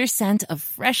signature scent of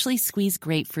freshly squeezed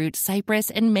grapefruit,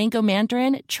 cypress, and mango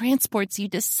mandarin transports you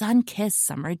to sun-kissed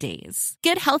summer days.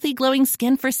 Get healthy, glowing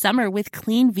skin for summer with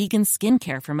clean, vegan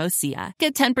skincare from Osea.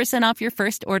 Get 10% off your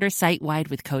first order site-wide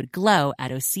with code GLOW at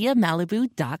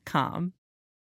OseaMalibu.com.